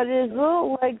 but his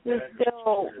little legs are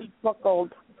still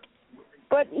buckled.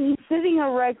 But he's sitting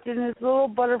erect, and his little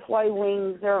butterfly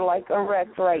wings are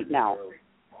erect right now.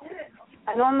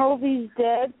 I don't know if he's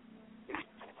dead,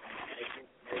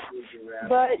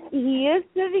 but he is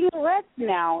sitting erect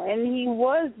now, and he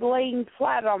was laying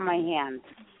flat on my hand.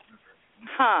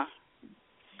 Huh.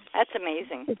 That's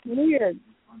amazing. It's weird.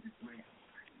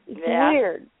 It's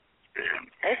weird.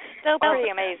 It's still pretty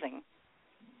amazing.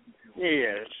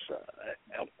 Yes,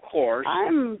 of course.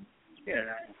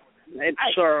 It's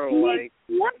sort of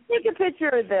let's take a picture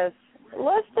of this.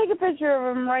 Let's take a picture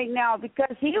of him right now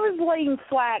because he was laying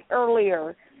flat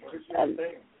earlier.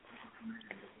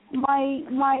 My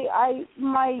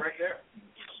right there.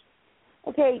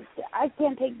 Okay, I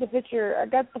can't take the picture. I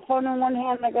got the phone in one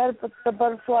hand. I got to put the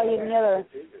butterfly in the other.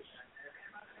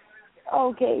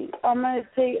 Okay, I'm gonna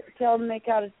tell Nick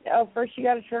how to. First you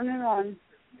got to turn it on.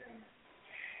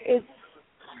 It's.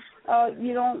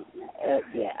 You don't.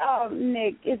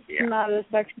 Nick, it's not a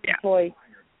sexual toy.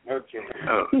 Okay.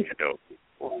 Oh,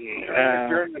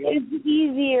 it's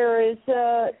easier. It's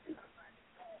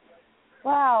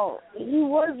Wow, he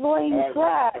was laying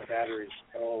flat.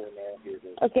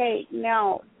 Okay,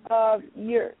 now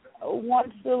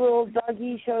once the little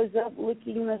doggy shows up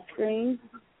licking the screen,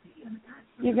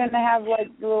 you're gonna have the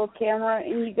little camera,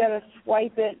 and you gotta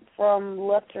swipe it from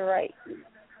left to right.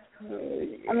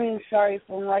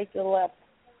 From right to left.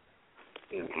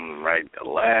 Right to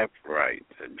left, right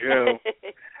to Joe.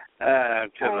 To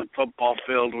the football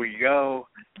field we go.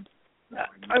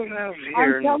 I'm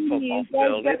here in the football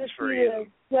field. It's for you.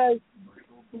 Because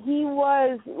he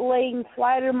was laying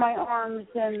flat in my arms,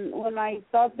 and when I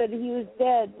thought that he was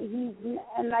dead,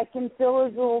 and I can feel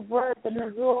his little breath, and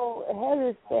his little head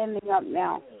is standing up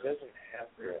now.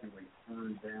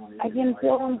 I can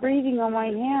feel him breathing on my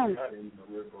hand.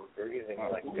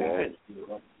 Good.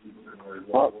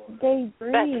 Well, they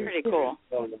breathe. That's pretty cool.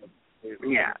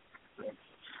 Yeah.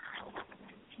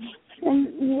 And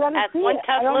you gotta That's see one it.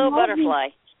 tough little butterfly.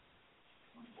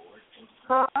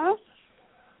 Huh?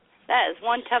 That is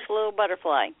one tough little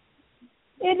butterfly.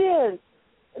 It is,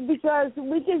 because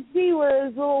we can see where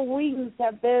his little wings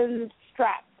have been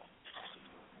strapped,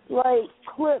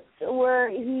 clipped, where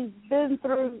he's been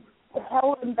through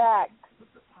hell and back.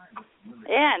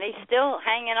 Yeah, and he's still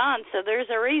hanging on, so there's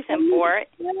a reason for it.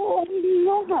 Still hanging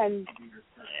on.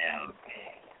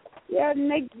 Yeah,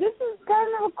 Nick, this is kind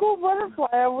of a cool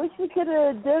butterfly. I wish we could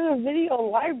have done a video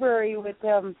library with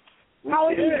him.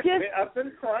 I've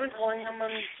been chronicling him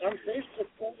on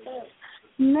Facebook.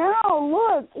 No,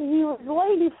 look, he was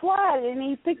laying flat, and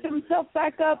he picked himself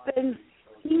back up, and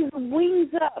he's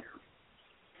wings up.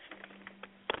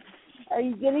 Are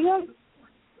you getting him?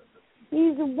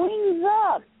 He's wings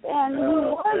up, and he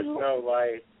was... There's no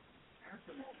light.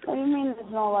 What do you mean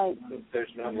there's no light?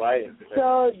 There's no light.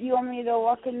 So, do you want me to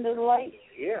walk into the light?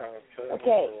 Yeah.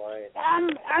 Okay.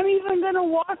 I'm even going to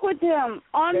walk with him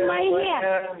on my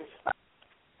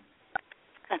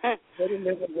hand. Put him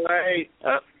in the light.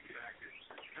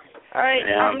 All right,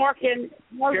 I'm walking.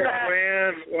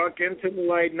 Carol Ann, walk into the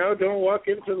light. No, don't walk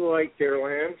into the light, Carol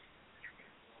Ann.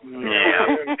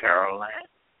 Yeah, Carol Ann.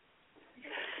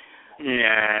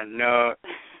 Yeah, no.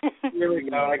 Here we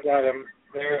go. I got him.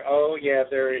 There. Oh, yeah.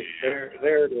 There it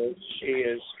is. She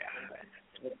is.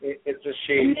 It's a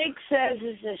she. Nick says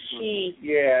it's a she.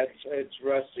 Yeah, it's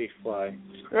rusty fly.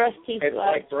 Rusty fly. It's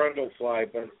like brundle fly,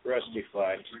 but rusty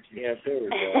fly. Yeah, there we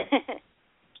go.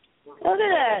 Look at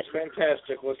that. It's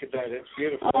fantastic. Look at that. It's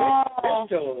beautiful. Oh. It's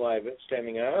still alive. It's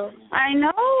standing up. I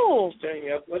know. It's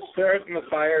standing up. Let's throw it in the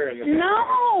fire.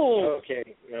 No.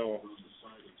 Okay, no.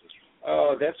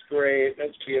 Oh, that's great.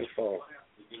 That's beautiful.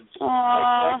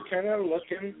 I'm kind of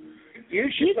looking. You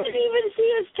can even see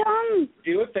his tongue.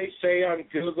 Do what they say on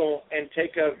Google and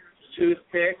take a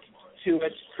toothpick to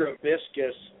its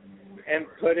proboscis and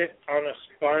put it on a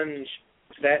sponge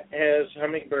that has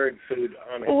hummingbird food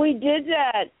on it. We did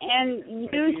that, and you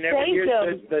saved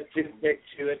them. The toothpick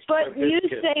to its but proboscis. You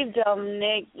saved them,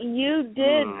 Nick. You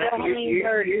did the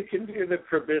hummingbird. You can do the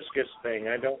proboscis thing.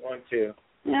 I don't want to.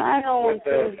 No, I don't want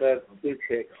to. The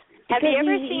toothpick. Have you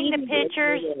ever seen the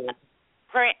pictures,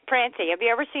 Prancy, have you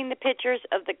ever seen the pictures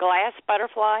of the glass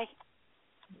butterfly?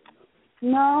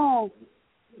 No.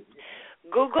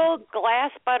 Google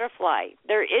glass butterfly.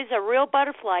 There is a real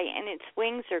butterfly, and its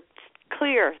wings are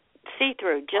clear,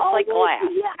 see-through, just like glass.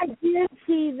 Yeah, I did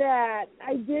see that.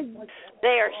 I did.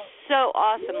 They are so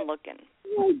awesome looking.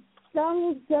 Like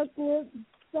Donald Ducklet.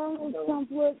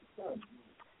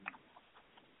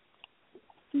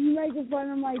 You making fun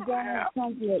of my Donald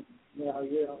Trumplet. No,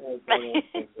 you don't like Donald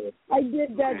Trumplet. I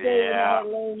did that day when I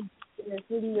learned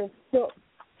when you're still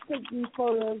taking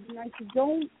photos, and I said,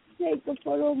 don't take a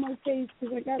photo of my face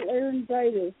because I got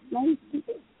laryngitis. Don't do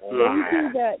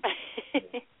that.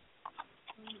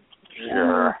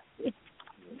 Sure.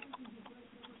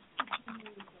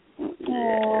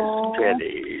 Aww.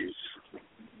 Goodies.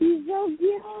 She's so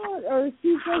cute, or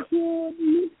she's so cute.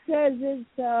 Nick says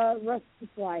it's rusty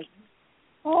fly.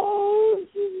 Oh,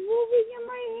 she's moving in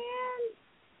my hand.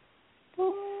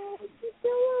 Oh, she's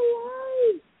still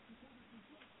alive.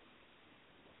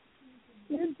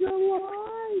 It's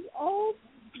alive. Oh,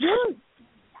 look.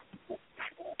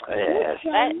 Yes.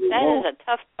 That is a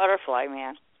tough butterfly,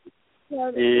 man. Yeah.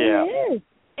 It is.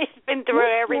 It's been through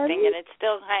everything, and it's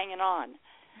still hanging on.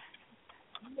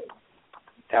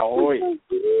 Oh,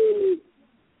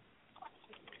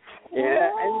 yeah,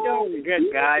 and don't forget,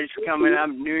 guys, coming up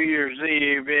New Year's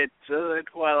Eve, it's the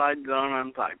Twilight Zone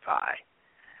on Sci-Fi.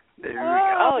 There we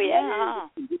go. Oh, yeah.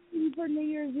 For New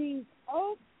Year's Eve.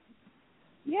 Oh,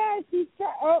 yeah, she's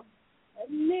trying. Oh,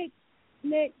 Nick.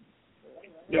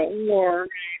 Don't worry.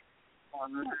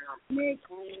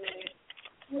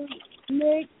 Nick.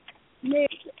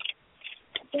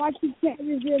 Rocky Cat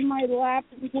is in my lap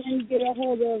and trying to get a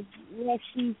hold of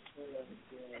Rusty.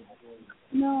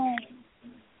 No.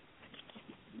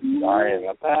 Sorry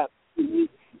about that.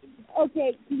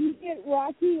 Okay, can you get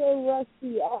Rocky or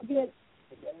Rusty? I'll get...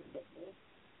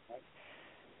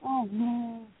 Oh,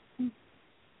 no.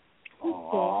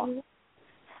 Aww.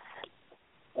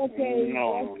 Okay.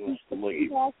 No,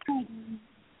 sleep.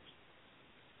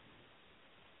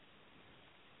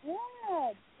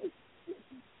 Yeah.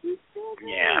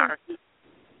 Yeah.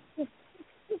 And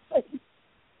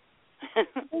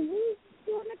he's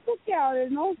doing a cookout,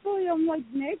 and hopefully I'm like,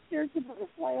 Nick, there's a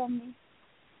butterfly on me.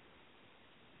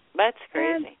 That's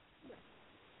crazy. And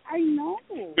I know.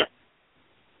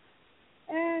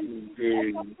 And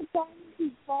a couple times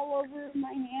she'd fall over in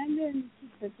my hand, and she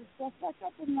picks herself back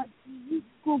up, and like, you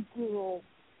good girl.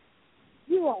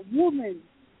 You're a woman.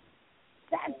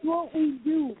 That's what we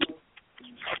do.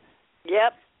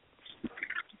 Yep.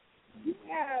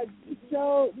 Yeah,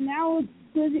 so now it's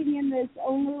sitting in this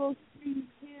own little screen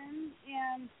tin,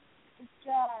 and it's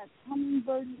got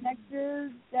hummingbird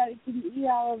nectar that it can eat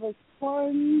out of a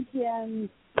sponge, and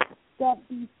got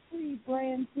these pretty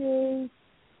branches.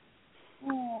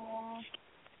 Aww.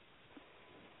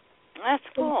 That's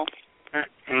cool.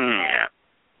 Yeah.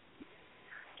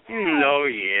 Oh,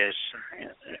 yes.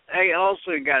 I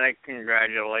also got to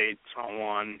congratulate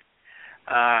someone.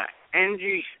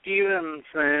 Angie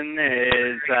Stevenson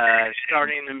is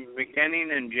starting the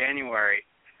beginning in January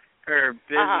her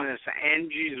business,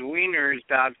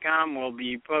 Angie'sWieners.com, will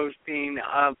be posting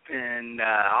up in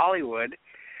Hollywood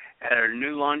at her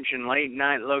new lunch and late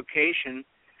night location.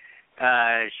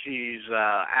 She's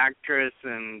actress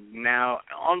and now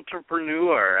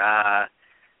entrepreneur,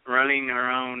 running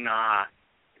her own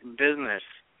business.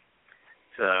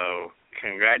 So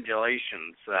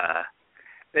congratulations.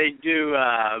 They do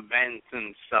events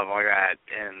and stuff like that,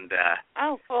 and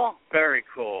oh, cool. Very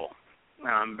cool.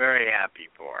 I'm very happy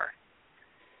for her.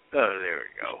 So there we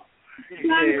go.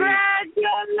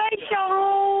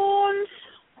 Congratulations.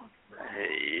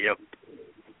 Yep.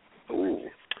 Ooh.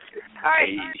 All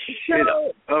right.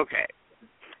 So okay.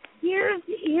 Here's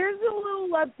a little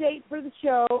update for the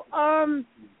show.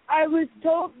 I was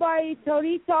told by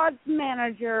Tony Todd's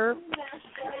manager.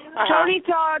 Tony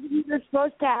Todd, we were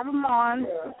supposed to have him on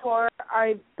before.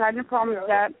 I kind of promised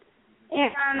that.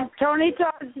 And Tony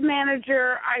Todd's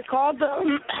manager, I called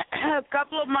him a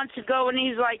couple of months ago, and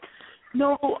he's like,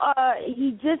 no,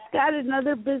 he just got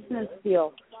another business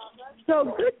deal. So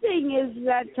good thing is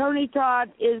that Tony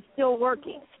Todd is still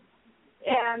working,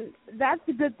 and that's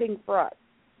a good thing for us.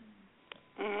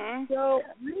 Mm-hmm. So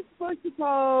we're supposed to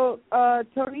call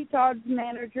Tony Todd's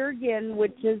manager again,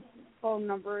 which his phone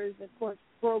number is, of course,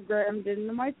 programmed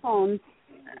into my phone.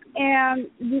 And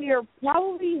we are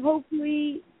probably,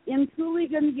 hopefully, and truly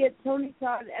going to get Tony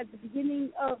Todd at the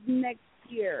beginning of next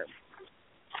year.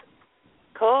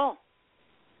 Cool.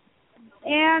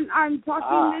 And I'm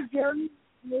talking to Jeremy.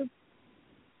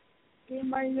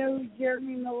 Anybody know who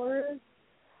Jeremy Miller is?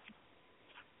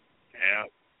 Yeah.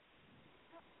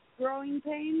 Growing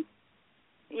Pains?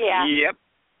 Yeah. Yep.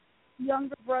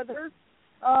 Younger brother.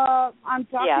 I'm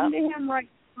talking to him right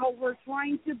now. We're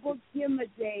trying to book him a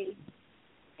day.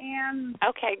 And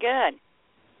okay, good.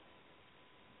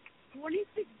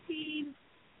 2016,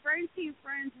 Francie and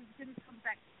Friends is going to come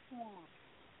back strong.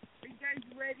 Are you guys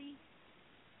ready?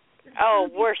 Oh,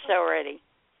 we're so ready.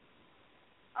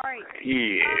 All right.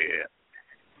 Yeah.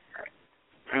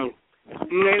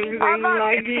 Anything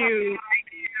like you.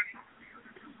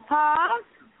 Huh?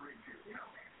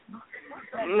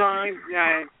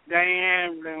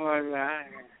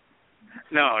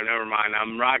 No, never mind.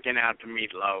 I'm rocking out to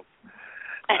Meatloaf.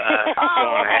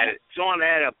 Someone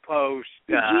had a post,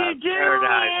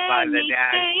 Paradise by the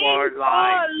Dashboard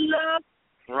Light.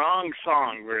 Wrong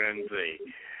song, Renzi.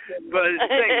 But it's the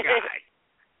same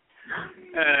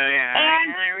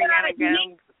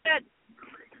guy.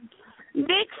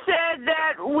 Nick said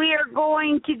that we are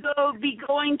going to be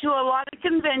going to a lot of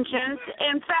conventions.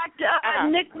 In fact,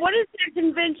 Nick, what is the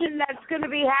convention that's going to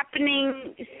be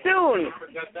happening soon?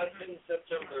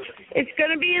 It's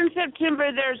going to be in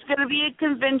September. There's going to be a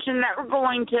convention that we're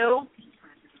going to.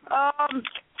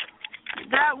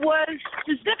 That was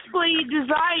specifically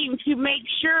designed to make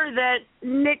sure that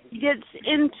Nick gets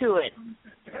into it.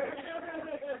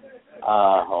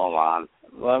 Hold on.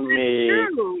 Let me.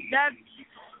 That's true.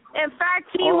 In fact,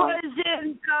 he was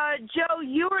in, Joe,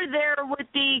 you were there with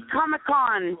the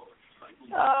Comic-Con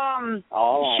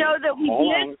show that we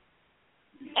did.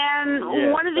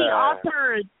 And one of the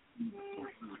authors.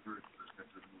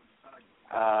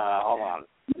 Hold on.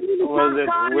 Was it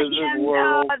Wizard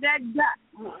World? That guy,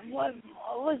 what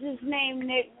was his name,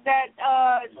 Nick? That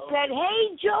said,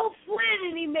 "Hey, Joe Flynn,"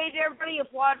 and he made everybody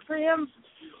applaud for him.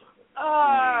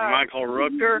 Michael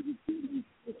Rooker?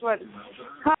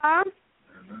 Huh?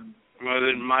 Was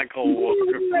it Michael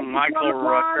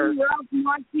Rooker? Ralph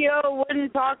Macchio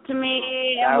wouldn't talk to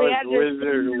me, and that we was had to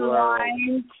Wizard World.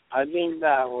 Line. I think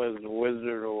that was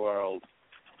Wizard World.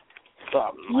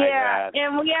 Something like that.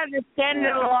 And we had to stand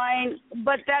in line.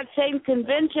 But that same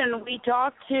convention, we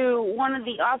talked to one of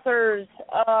the authors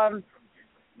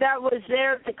that was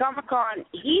there at the Comic-Con.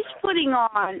 He's putting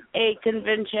on a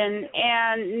convention,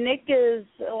 and Nick is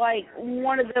like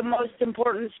one of the most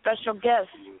important special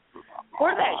guests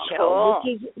for that show,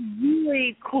 which is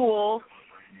really cool.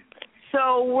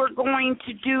 So we're going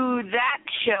to do that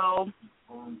show.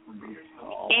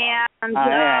 And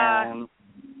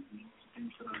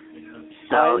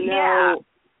so yeah.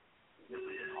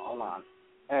 Hold on.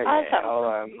 Okay, hold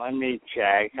on. Let me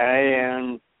check. I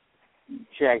am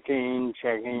checking.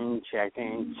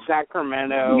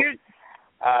 Sacramento.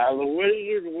 The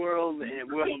Wizard World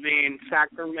will be in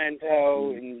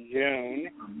Sacramento in June,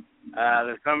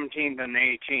 the 17th and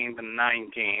 18th and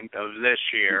 19th of this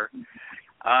year.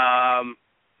 I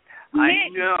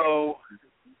know.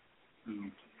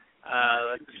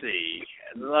 Let's see.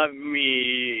 Let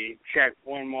me check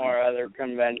one more other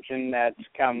convention that's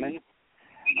coming.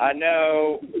 I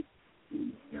know.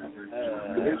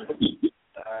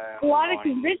 A lot of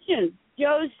conventions.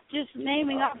 Joe's just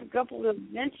naming off a couple of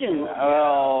mentions.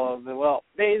 Well,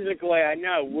 basically, I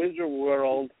know Wizard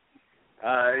World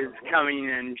is coming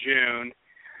in June,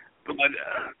 but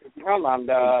come on,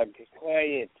 dog,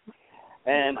 quiet.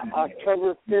 And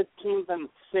October 15th and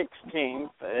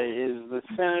 16th is the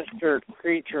Sinister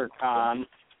Creature Con,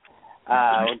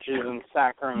 which is in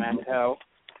Sacramento,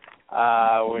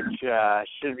 which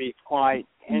should be quite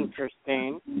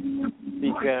interesting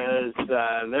because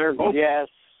their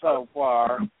guests so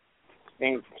far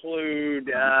include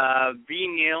V.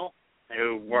 Neil,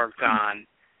 who worked on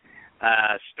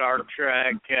Star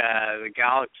Trek, The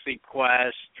Galaxy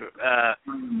Quest, The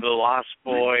Lost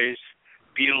Boys,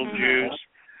 Beetlejuice,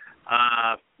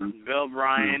 Bill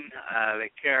Bryan, the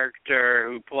character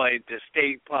who played the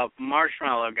Stay Puft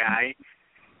Marshmallow Guy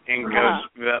in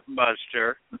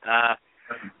Ghostbuster,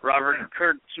 Robert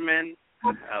Kurtzman,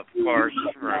 of course,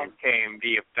 from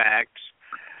KMD Effects,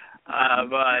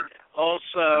 but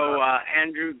also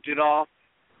Andrew Didoff,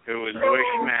 who was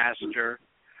Wishmaster.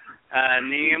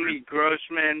 Naomi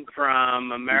Grossman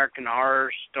from American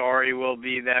Horror Story will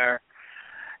be there.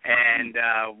 And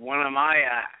one of my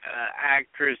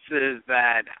actresses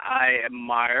that I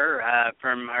admire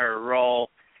from her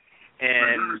role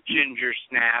in Ginger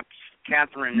Snaps,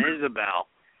 Catherine Isabel.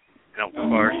 And, of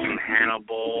course, in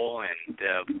Hannibal and,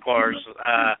 of course,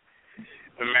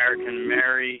 American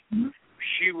Mary.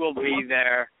 She will be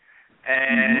there.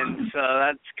 And so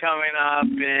that's coming up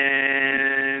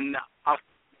in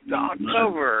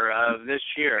October of this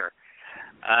year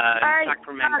in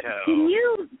Sacramento. Can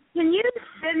you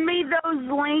send me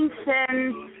those links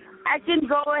and I can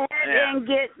go ahead and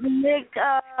get Nick?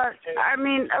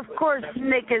 Of course,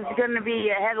 Nick is going to be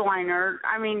a headliner.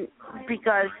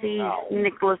 Because he's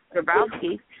Nicholas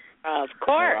Grabowski. Of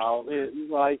course.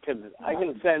 Well, I can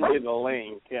send you the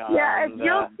link. If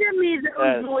you'll send me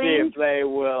those links. See if they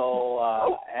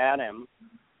will add him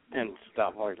and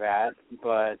stuff like that.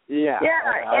 But,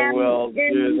 I will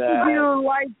do that. You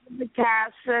like the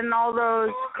cast and all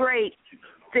those great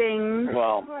things.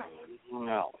 Well,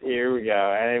 here we go.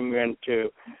 I'm going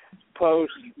to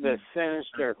post the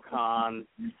Sinister Con,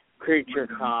 Creature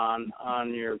Con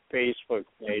on your Facebook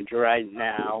page right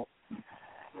now.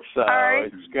 So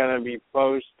it's going to be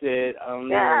posted on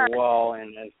your wall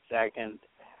in a second.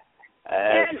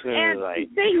 As soon as I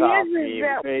copy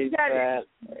and paste that.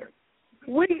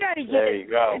 We got to get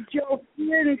Joe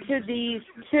into these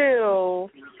too.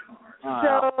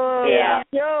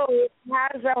 Joe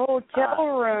has a hotel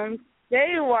room.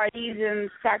 Stay while he's in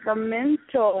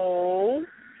Sacramento.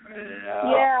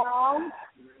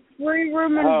 Free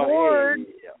room and board.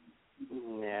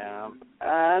 Yeah,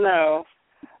 I know.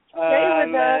 Hey,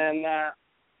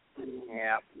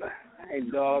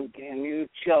 dog, can you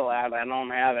chill out? I don't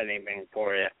have anything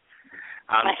for you.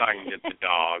 I'm talking to the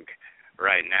dog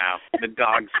right now. The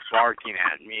dog's barking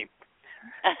at me,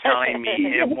 telling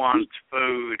me it wants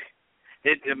food.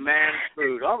 It demands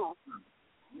food. Oh.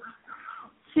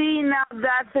 See, now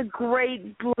that's a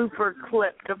great blooper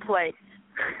clip to play.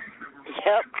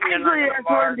 Yep. Actually, that's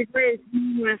one of the greatest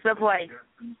moments to play.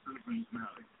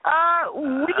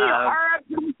 We are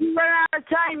run out of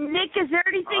time. Nick, is there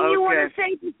anything you want to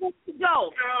say before we go?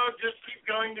 No, just keep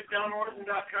going to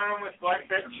DonOrton.com with Black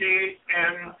Betsy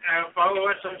and follow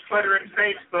us on Twitter and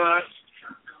Facebook.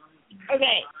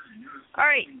 Okay. All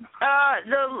right.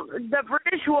 The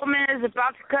British woman is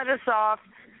about to cut us off.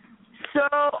 So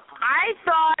I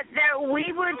thought that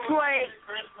we would play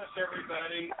Christmas,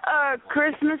 everybody.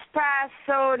 Christmas past.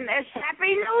 So it's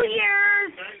Happy New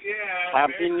Year's. Yeah.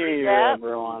 Happy New Year,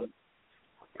 everyone.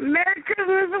 Merry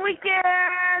Christmas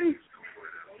weekend.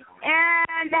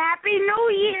 And Happy New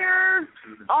Year.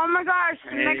 Oh, my gosh.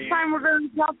 The next time we're going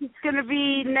to talk, it's going to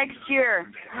be next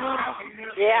year.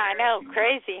 Yeah, I know.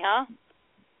 Crazy, huh?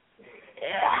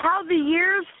 How the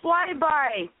years fly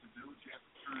by.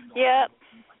 Yep.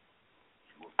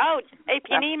 Oh, if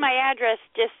you need my address,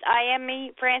 just IM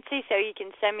me, Francie, so you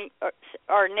can send me,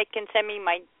 or Nick can send me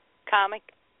my comic.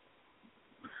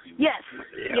 Yes,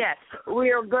 we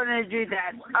are going to do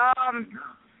that.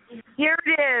 Here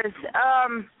it is.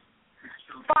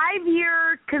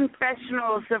 5-year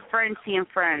confessionals of Francie and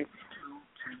Friends.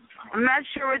 I'm not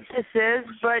sure what this is,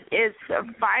 but it's a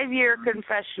 5-year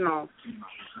confessional.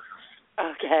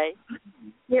 Okay.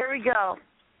 Here we go. All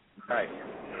right.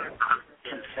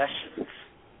 Confessions.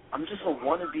 I'm just a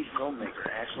wannabe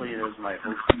filmmaker. Actually, it is my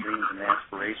hopes, dreams, and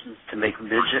aspirations to make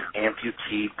midget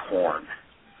amputee porn.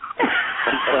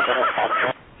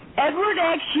 Edward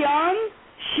X. Young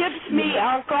ships me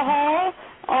alcohol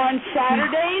on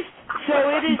Saturdays, so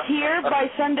it is here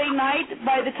by Sunday night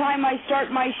by the time I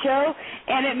start my show,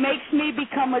 and it makes me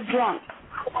become a drunk.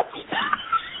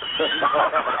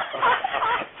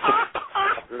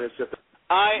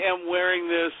 I am wearing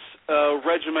this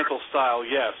regimental style,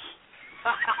 yes.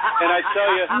 And I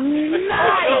tell you,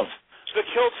 the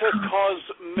kilt has caused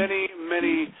many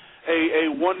a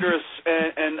wondrous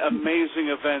and amazing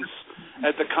events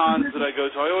at the cons that I go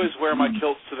to. I always wear my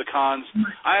kilts to the cons.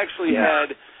 I actually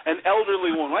had an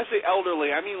elderly woman. When I say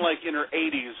elderly, I mean like in her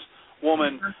 80s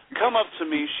woman come up to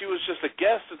me. She was just a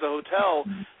guest at the hotel,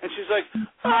 and she's like,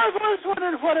 I've always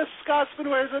wondered what a Scotsman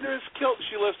wears under his kilt.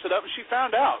 She lifts it up, and she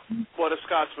found out what a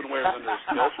Scotsman wears under his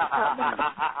kilt.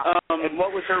 And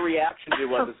what was her reaction to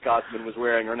what the Scotsman was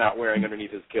wearing or not wearing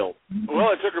underneath his kilt?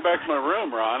 Well, I took her back to my room,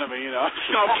 Ron. I mean, no,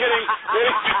 I'm kidding.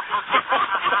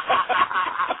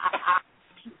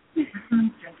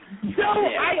 So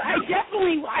I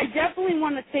definitely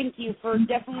want to thank you for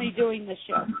definitely doing the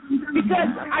show,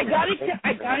 because I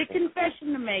got a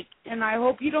confession to make, and I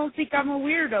hope you don't think I'm a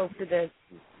weirdo for this.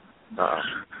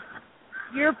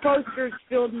 Your posters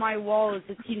filled my wall as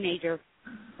a teenager.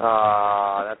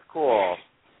 That's cool.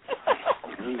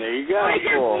 There you go. That's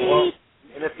cool. Well,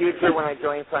 in the future, when I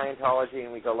join Scientology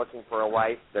and we go looking for a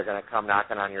wife, they're going to come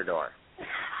knocking on your door.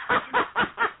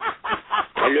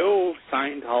 Hello,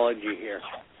 Scientology here.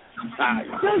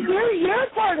 So you're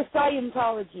part of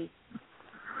Scientology.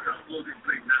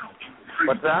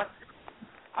 What's that?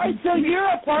 So you're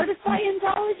a part of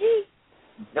Scientology?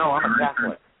 No, I'm a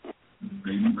Catholic.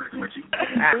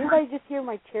 Everybody just hear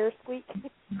my chair squeak?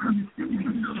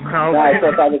 No, I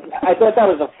thought that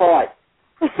was a fart.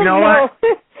 You know what?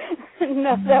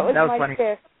 No, that was my funny.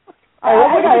 chair.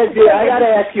 I gotta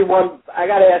ask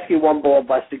you one ball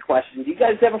busted question. Do you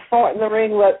guys ever fart in the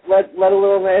ring? Let a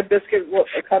little red biscuit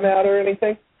come out or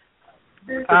anything?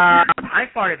 I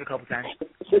farted a couple times.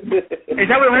 Wait a second. Is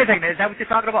that what you're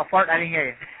talking about? Fart? I didn't hear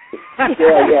you.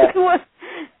 Yeah.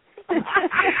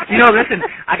 You know, listen,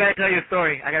 I got to tell you a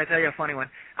story. I got to tell you a funny one.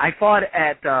 I fought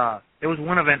at, there was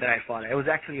one event that I fought at. It was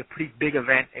actually a pretty big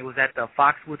event. It was at the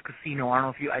Foxwoods Casino.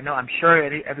 I'm sure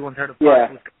everyone's heard of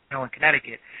Foxwoods Casino in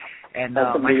Connecticut. And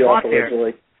I fought there.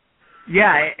 Originally.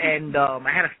 Yeah, and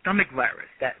I had a stomach virus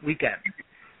that weekend.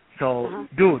 So,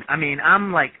 dude, I mean,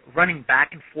 I'm like running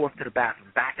back and forth to the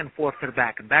bathroom, back and forth to the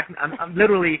back and back. I'm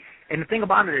literally, and the thing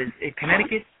about it is, in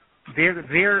Connecticut,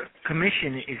 their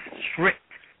commission is strict.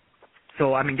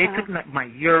 So, I mean, they took my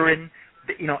urine.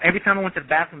 You know, every time I went to the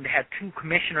bathroom, they had two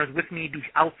commissioners with me, be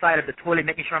outside of the toilet,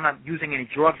 making sure I'm not using any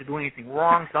drugs or doing anything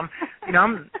wrong. So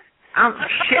I'm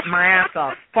shitting my ass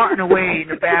off, farting away in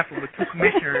the bathroom with two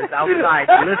commissioners outside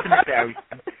listening to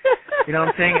everything. You know what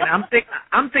I'm saying? And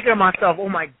I'm thinking to myself, oh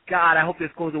my God, I hope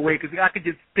this goes away, because I could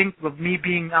just think of me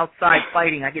being outside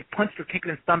fighting. I get punched or kicked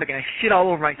in the stomach and I shit all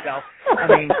over myself. I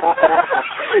mean,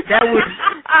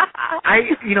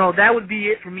 that would be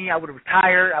it for me. I would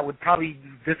retire. I would probably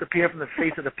disappear from the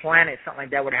face of the planet. Something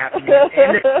like that would happen.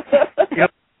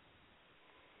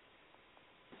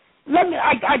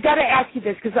 I got to ask you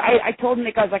this, because I told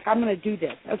Nick, I was like, I'm going to do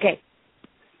this. Okay.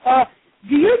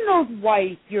 Do you know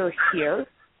why you're here?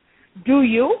 Do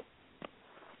you?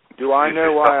 Do I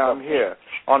know why I'm here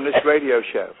on this radio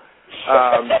show?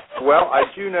 Well, I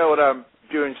do know that I'm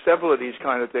doing several of these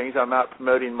kind of things. I'm out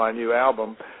promoting my new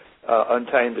album,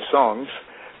 Untamed the Songs.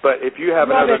 But if you have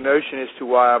another notion as to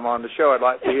why I'm on the show, I'd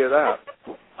like to hear that.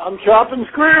 I'm chopping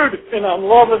screwed, and I'm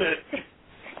loving it.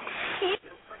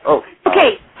 Oh.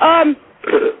 Okay.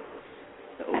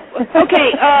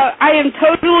 I am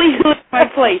totally losing my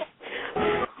place.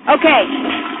 Okay.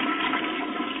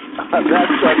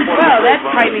 That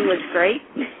timing was great.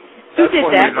 Who did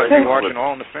that? Watching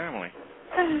All in the Family.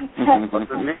 Was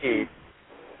it me?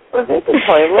 Was it the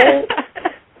toilet?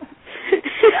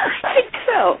 I think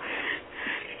so.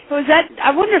 Was that?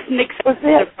 I wonder if Nick was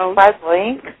it by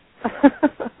Blink?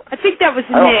 I think that was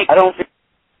Nick. I don't think.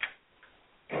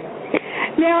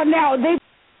 Now they.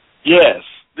 Yes,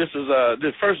 this is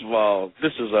first of all,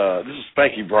 this is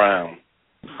Spanky Brown.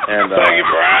 And Spanky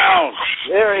Brown.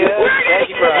 There he is.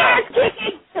 Spanky Brown.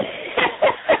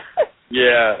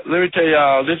 Yeah, let me tell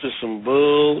y'all, this is some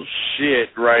bullshit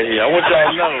right here. I want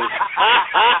y'all to know.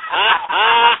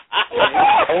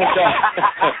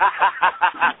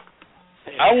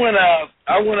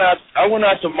 I went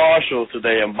out to Marshall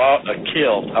today and bought a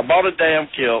kilt. I bought a damn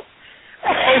kilt.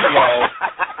 First of all,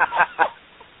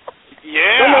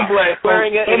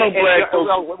 wearing it.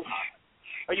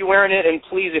 Are you wearing it? And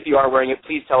please, if you are wearing it,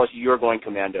 please tell us you're going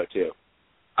commando too.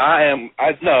 I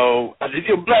know. If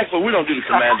you're Blackfoot, we don't do the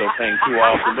commando thing too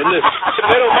often. But listen,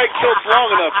 they don't make kilts long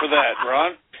enough for that,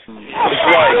 Ron.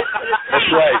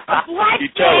 That's right. Black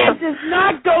does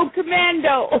not go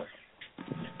commando.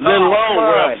 Let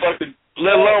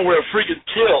alone wear a freaking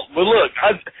kilt. But look,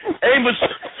 Amos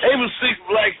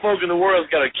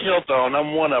a kilt on.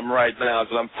 I'm one of them right now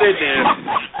because I'm sitting here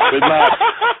with my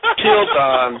kilt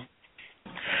on.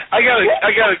 I got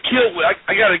a kilt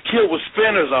with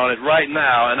spinners on it right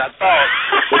now, and I thought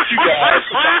that you guys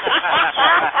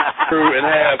through and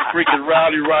have freaking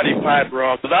Rowdy Roddy Piper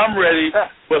on, because I'm ready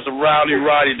for some Rowdy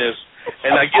Roddiness,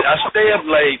 and I stay up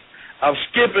late. I'm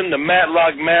skipping the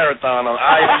Matlock Marathon on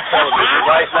IM television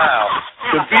right now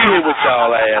to be here with y'all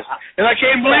ass, and I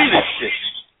can't believe this shit.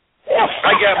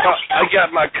 I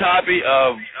got my copy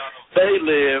of They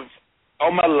Live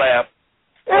on my lap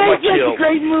on my kilt. That's a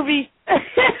great movie.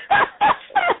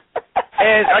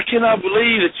 And I cannot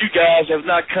believe that you guys have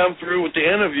not come through with the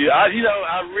interview. I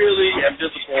really am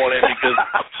disappointed because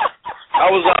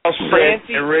I was all set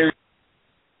and ready.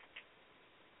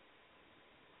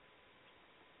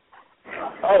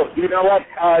 Oh, you know what?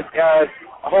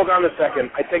 Hold on a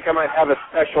second. I think I might have a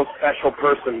special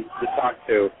person to talk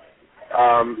to.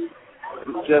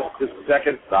 Just a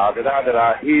second.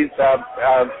 He's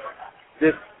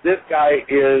this guy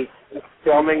is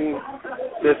filming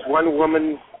this one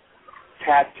woman's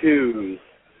tattoos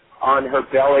on her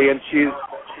belly, and she's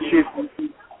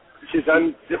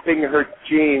unzipping her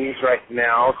jeans right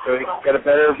now so he can get a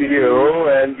better view.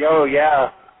 And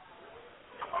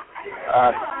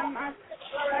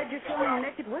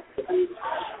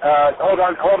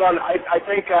hold on. I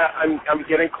think I'm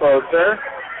getting closer.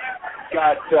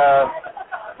 Got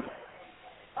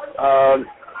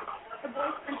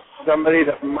somebody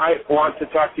that might want to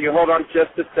talk to you. Hold on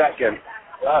just a second.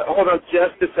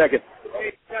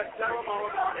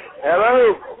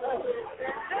 Hello?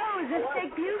 Is this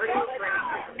Jake Busey?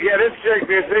 Yeah, this is Jake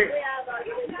Busey.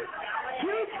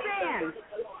 Huge fan.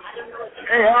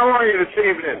 Hey, how are you this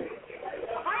evening?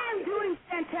 I am doing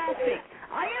fantastic.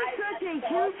 I am such a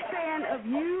huge fan of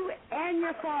you and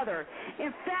your father.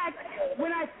 In fact,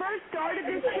 when I first started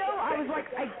this show, I was like,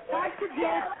 I got to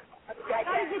get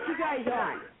you guys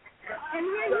on. And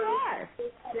here you are.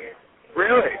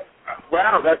 Really?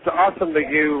 Wow, that's awesome that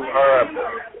you are a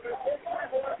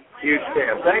huge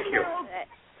fan. Thank you.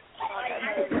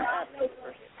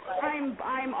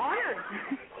 I'm honored.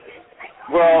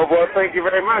 Well, thank you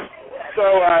very much. So,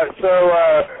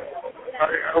 are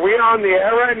we on the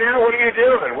air right now? What are you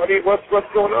doing?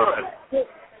 What's going on? We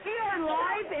are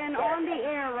live and on the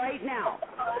air right now.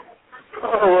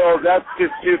 Oh, well, that's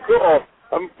just too cool.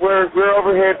 We're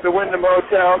over here at the Wyndham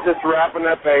Hotel, just wrapping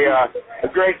up a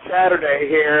great Saturday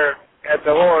here at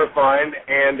the Horror Find,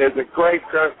 and there's a great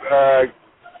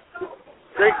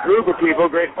group of people,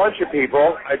 great bunch of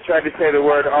people. I tried to say the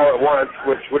word all at once,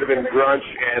 which would have been grunch,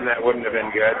 and that wouldn't have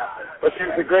been good. But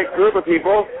there's a great group of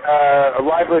people, a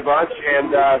lively bunch,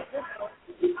 and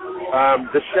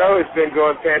the show has been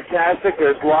going fantastic.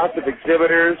 There's lots of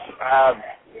exhibitors,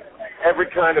 every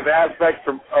kind of aspect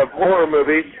of horror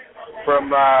movies.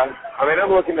 I'm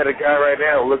looking at a guy right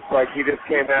now who looks like he just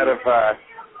came out of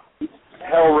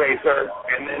Hellraiser,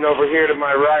 and then over here to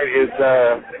my right is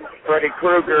Freddy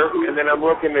Krueger, and then I'm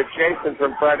looking at Jason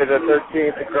from Friday the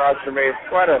 13th across from me. It's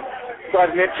quite an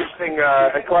interesting,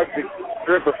 eclectic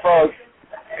group of folks,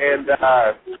 and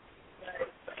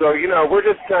so we're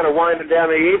just kind of winding down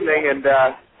the evening, and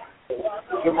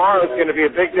tomorrow's going to be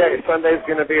a big day. Sunday's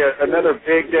going to be another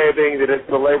big day, being that it's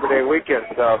the Labor Day weekend.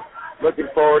 So looking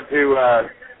forward to,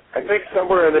 I think,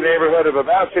 somewhere in the neighborhood of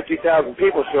about 50,000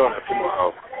 people showing up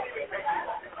tomorrow.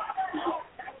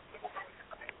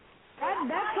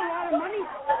 That's a lot of money.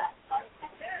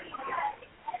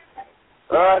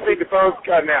 I think the phone's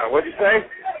cutting out. What'd you say?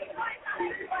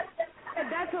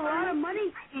 That's a lot of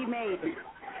money he made.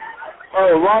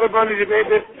 Oh, a lot of money to be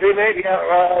made?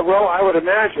 Yeah, well, I would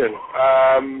imagine.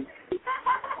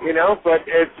 But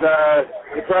it's a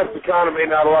depressed economy.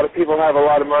 Not a lot of people have a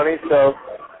lot of money, so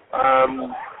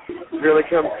it really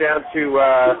comes down to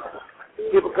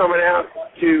people coming out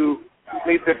to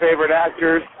meet their favorite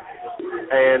actors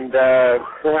and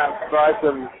perhaps buy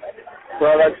some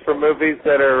products from movies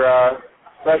that are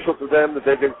special to them that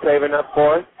they've been saving up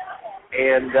for.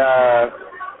 And,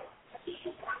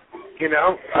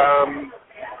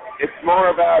 it's more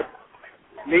about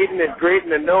meeting and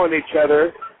greeting and knowing each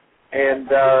other, and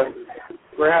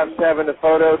perhaps having a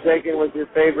photo taken with your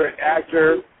favorite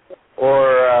actor,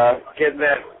 or getting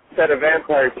that set of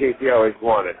vampire teeth you always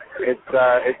wanted. It's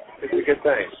a good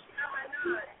thing.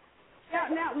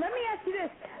 Now, let me ask you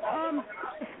this.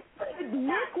 Did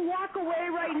Nick walk away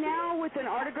right now with an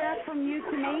autograph from you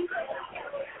to me?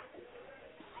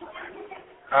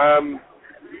 I'm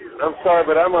sorry,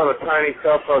 but I'm on a tiny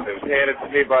cell phone that was handed to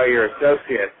me by your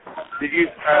associate. Did you?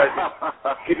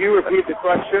 Could you repeat the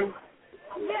question?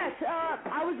 Yes.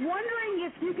 I was wondering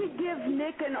if you could give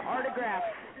Nick an autograph.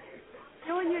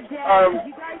 You and your dad, could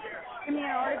you guys give me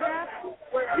an autograph?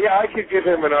 Yeah, I could give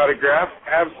him an autograph,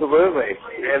 absolutely.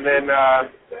 And then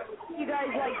you guys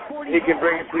like 40 he can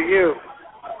bring it to you.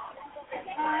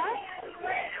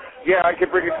 Yeah, I could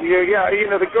bring it to you. Yeah,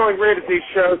 the going rate at these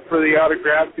shows for the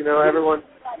autographs, everyone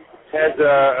has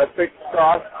a fixed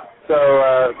cost,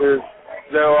 so there's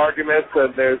no arguments,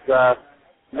 and there's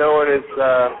no one is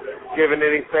given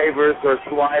any favors or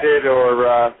slighted,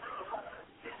 or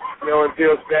no one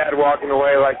feels bad walking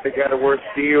away like they got a worse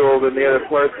deal than the other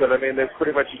person. I mean, there's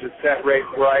pretty much just a set rate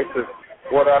price of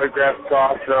what autographs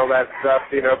cost and all that stuff,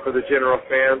 for the general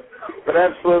fans. But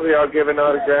absolutely, I'll give an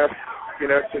autograph,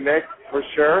 to Nick for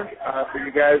sure, for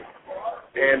you guys.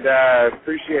 And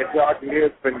appreciate talking to you.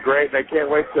 It's been great, and I can't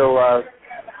wait till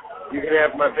you can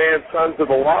have my band Sons of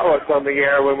the Lawless on the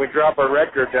air when we drop our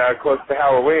record close to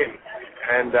Halloween.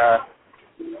 And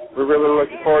we're really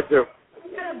looking forward to it.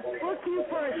 I'm going to book you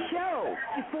for a show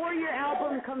before your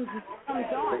album comes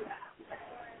on.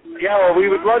 Yeah, well, we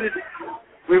would love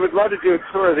to do a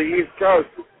tour of the East Coast.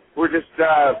 We're just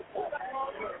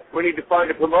we need to find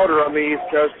a promoter on the East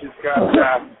Coast who's got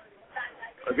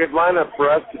a good lineup for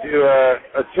us to do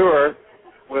a tour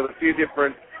with a few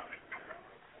different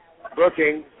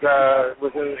bookings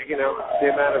within the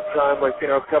amount of time, like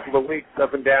a couple of weeks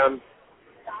up and down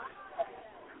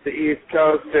the East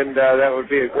Coast, and that would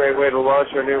be a great way to launch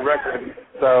our new record.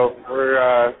 So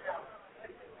we're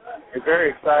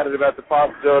very excited about the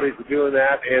possibilities of doing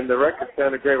that, and the record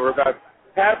sounded great. We're about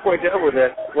halfway done with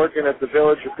it, working at the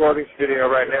Village Recording Studio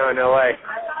right now in L.A.,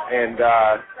 and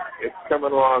it's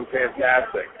coming along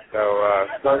fantastic. So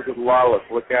Sons of Lawless,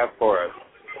 look out for us.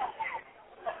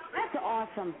 That's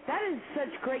awesome. That is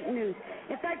such great news.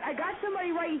 In fact, I got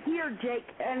somebody right here, Jake,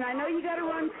 and I know you got to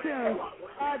run soon,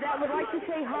 that would like to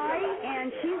say hi,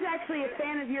 and she's actually a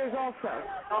fan of yours also.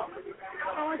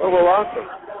 Oh, well, awesome.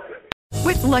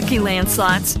 With Lucky Land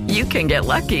Slots, you can get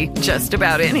lucky just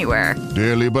about anywhere.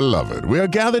 Dearly beloved, we are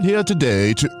gathered here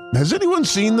today to... Has anyone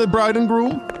seen the bride and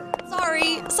groom?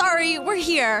 Sorry, we're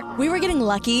here. We were getting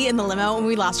lucky in the limo and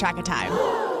we lost track of time.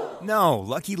 No,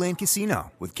 Lucky Land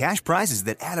Casino, with cash prizes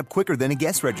that add up quicker than a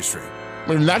guest registry.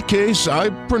 In that case, I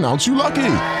pronounce you lucky.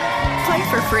 Play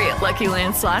for free at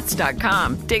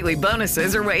LuckyLandSlots.com. Daily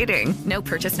bonuses are waiting. No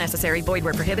purchase necessary. Void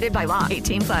where prohibited by law.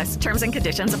 18+. Terms and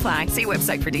conditions apply. See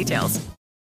website for details.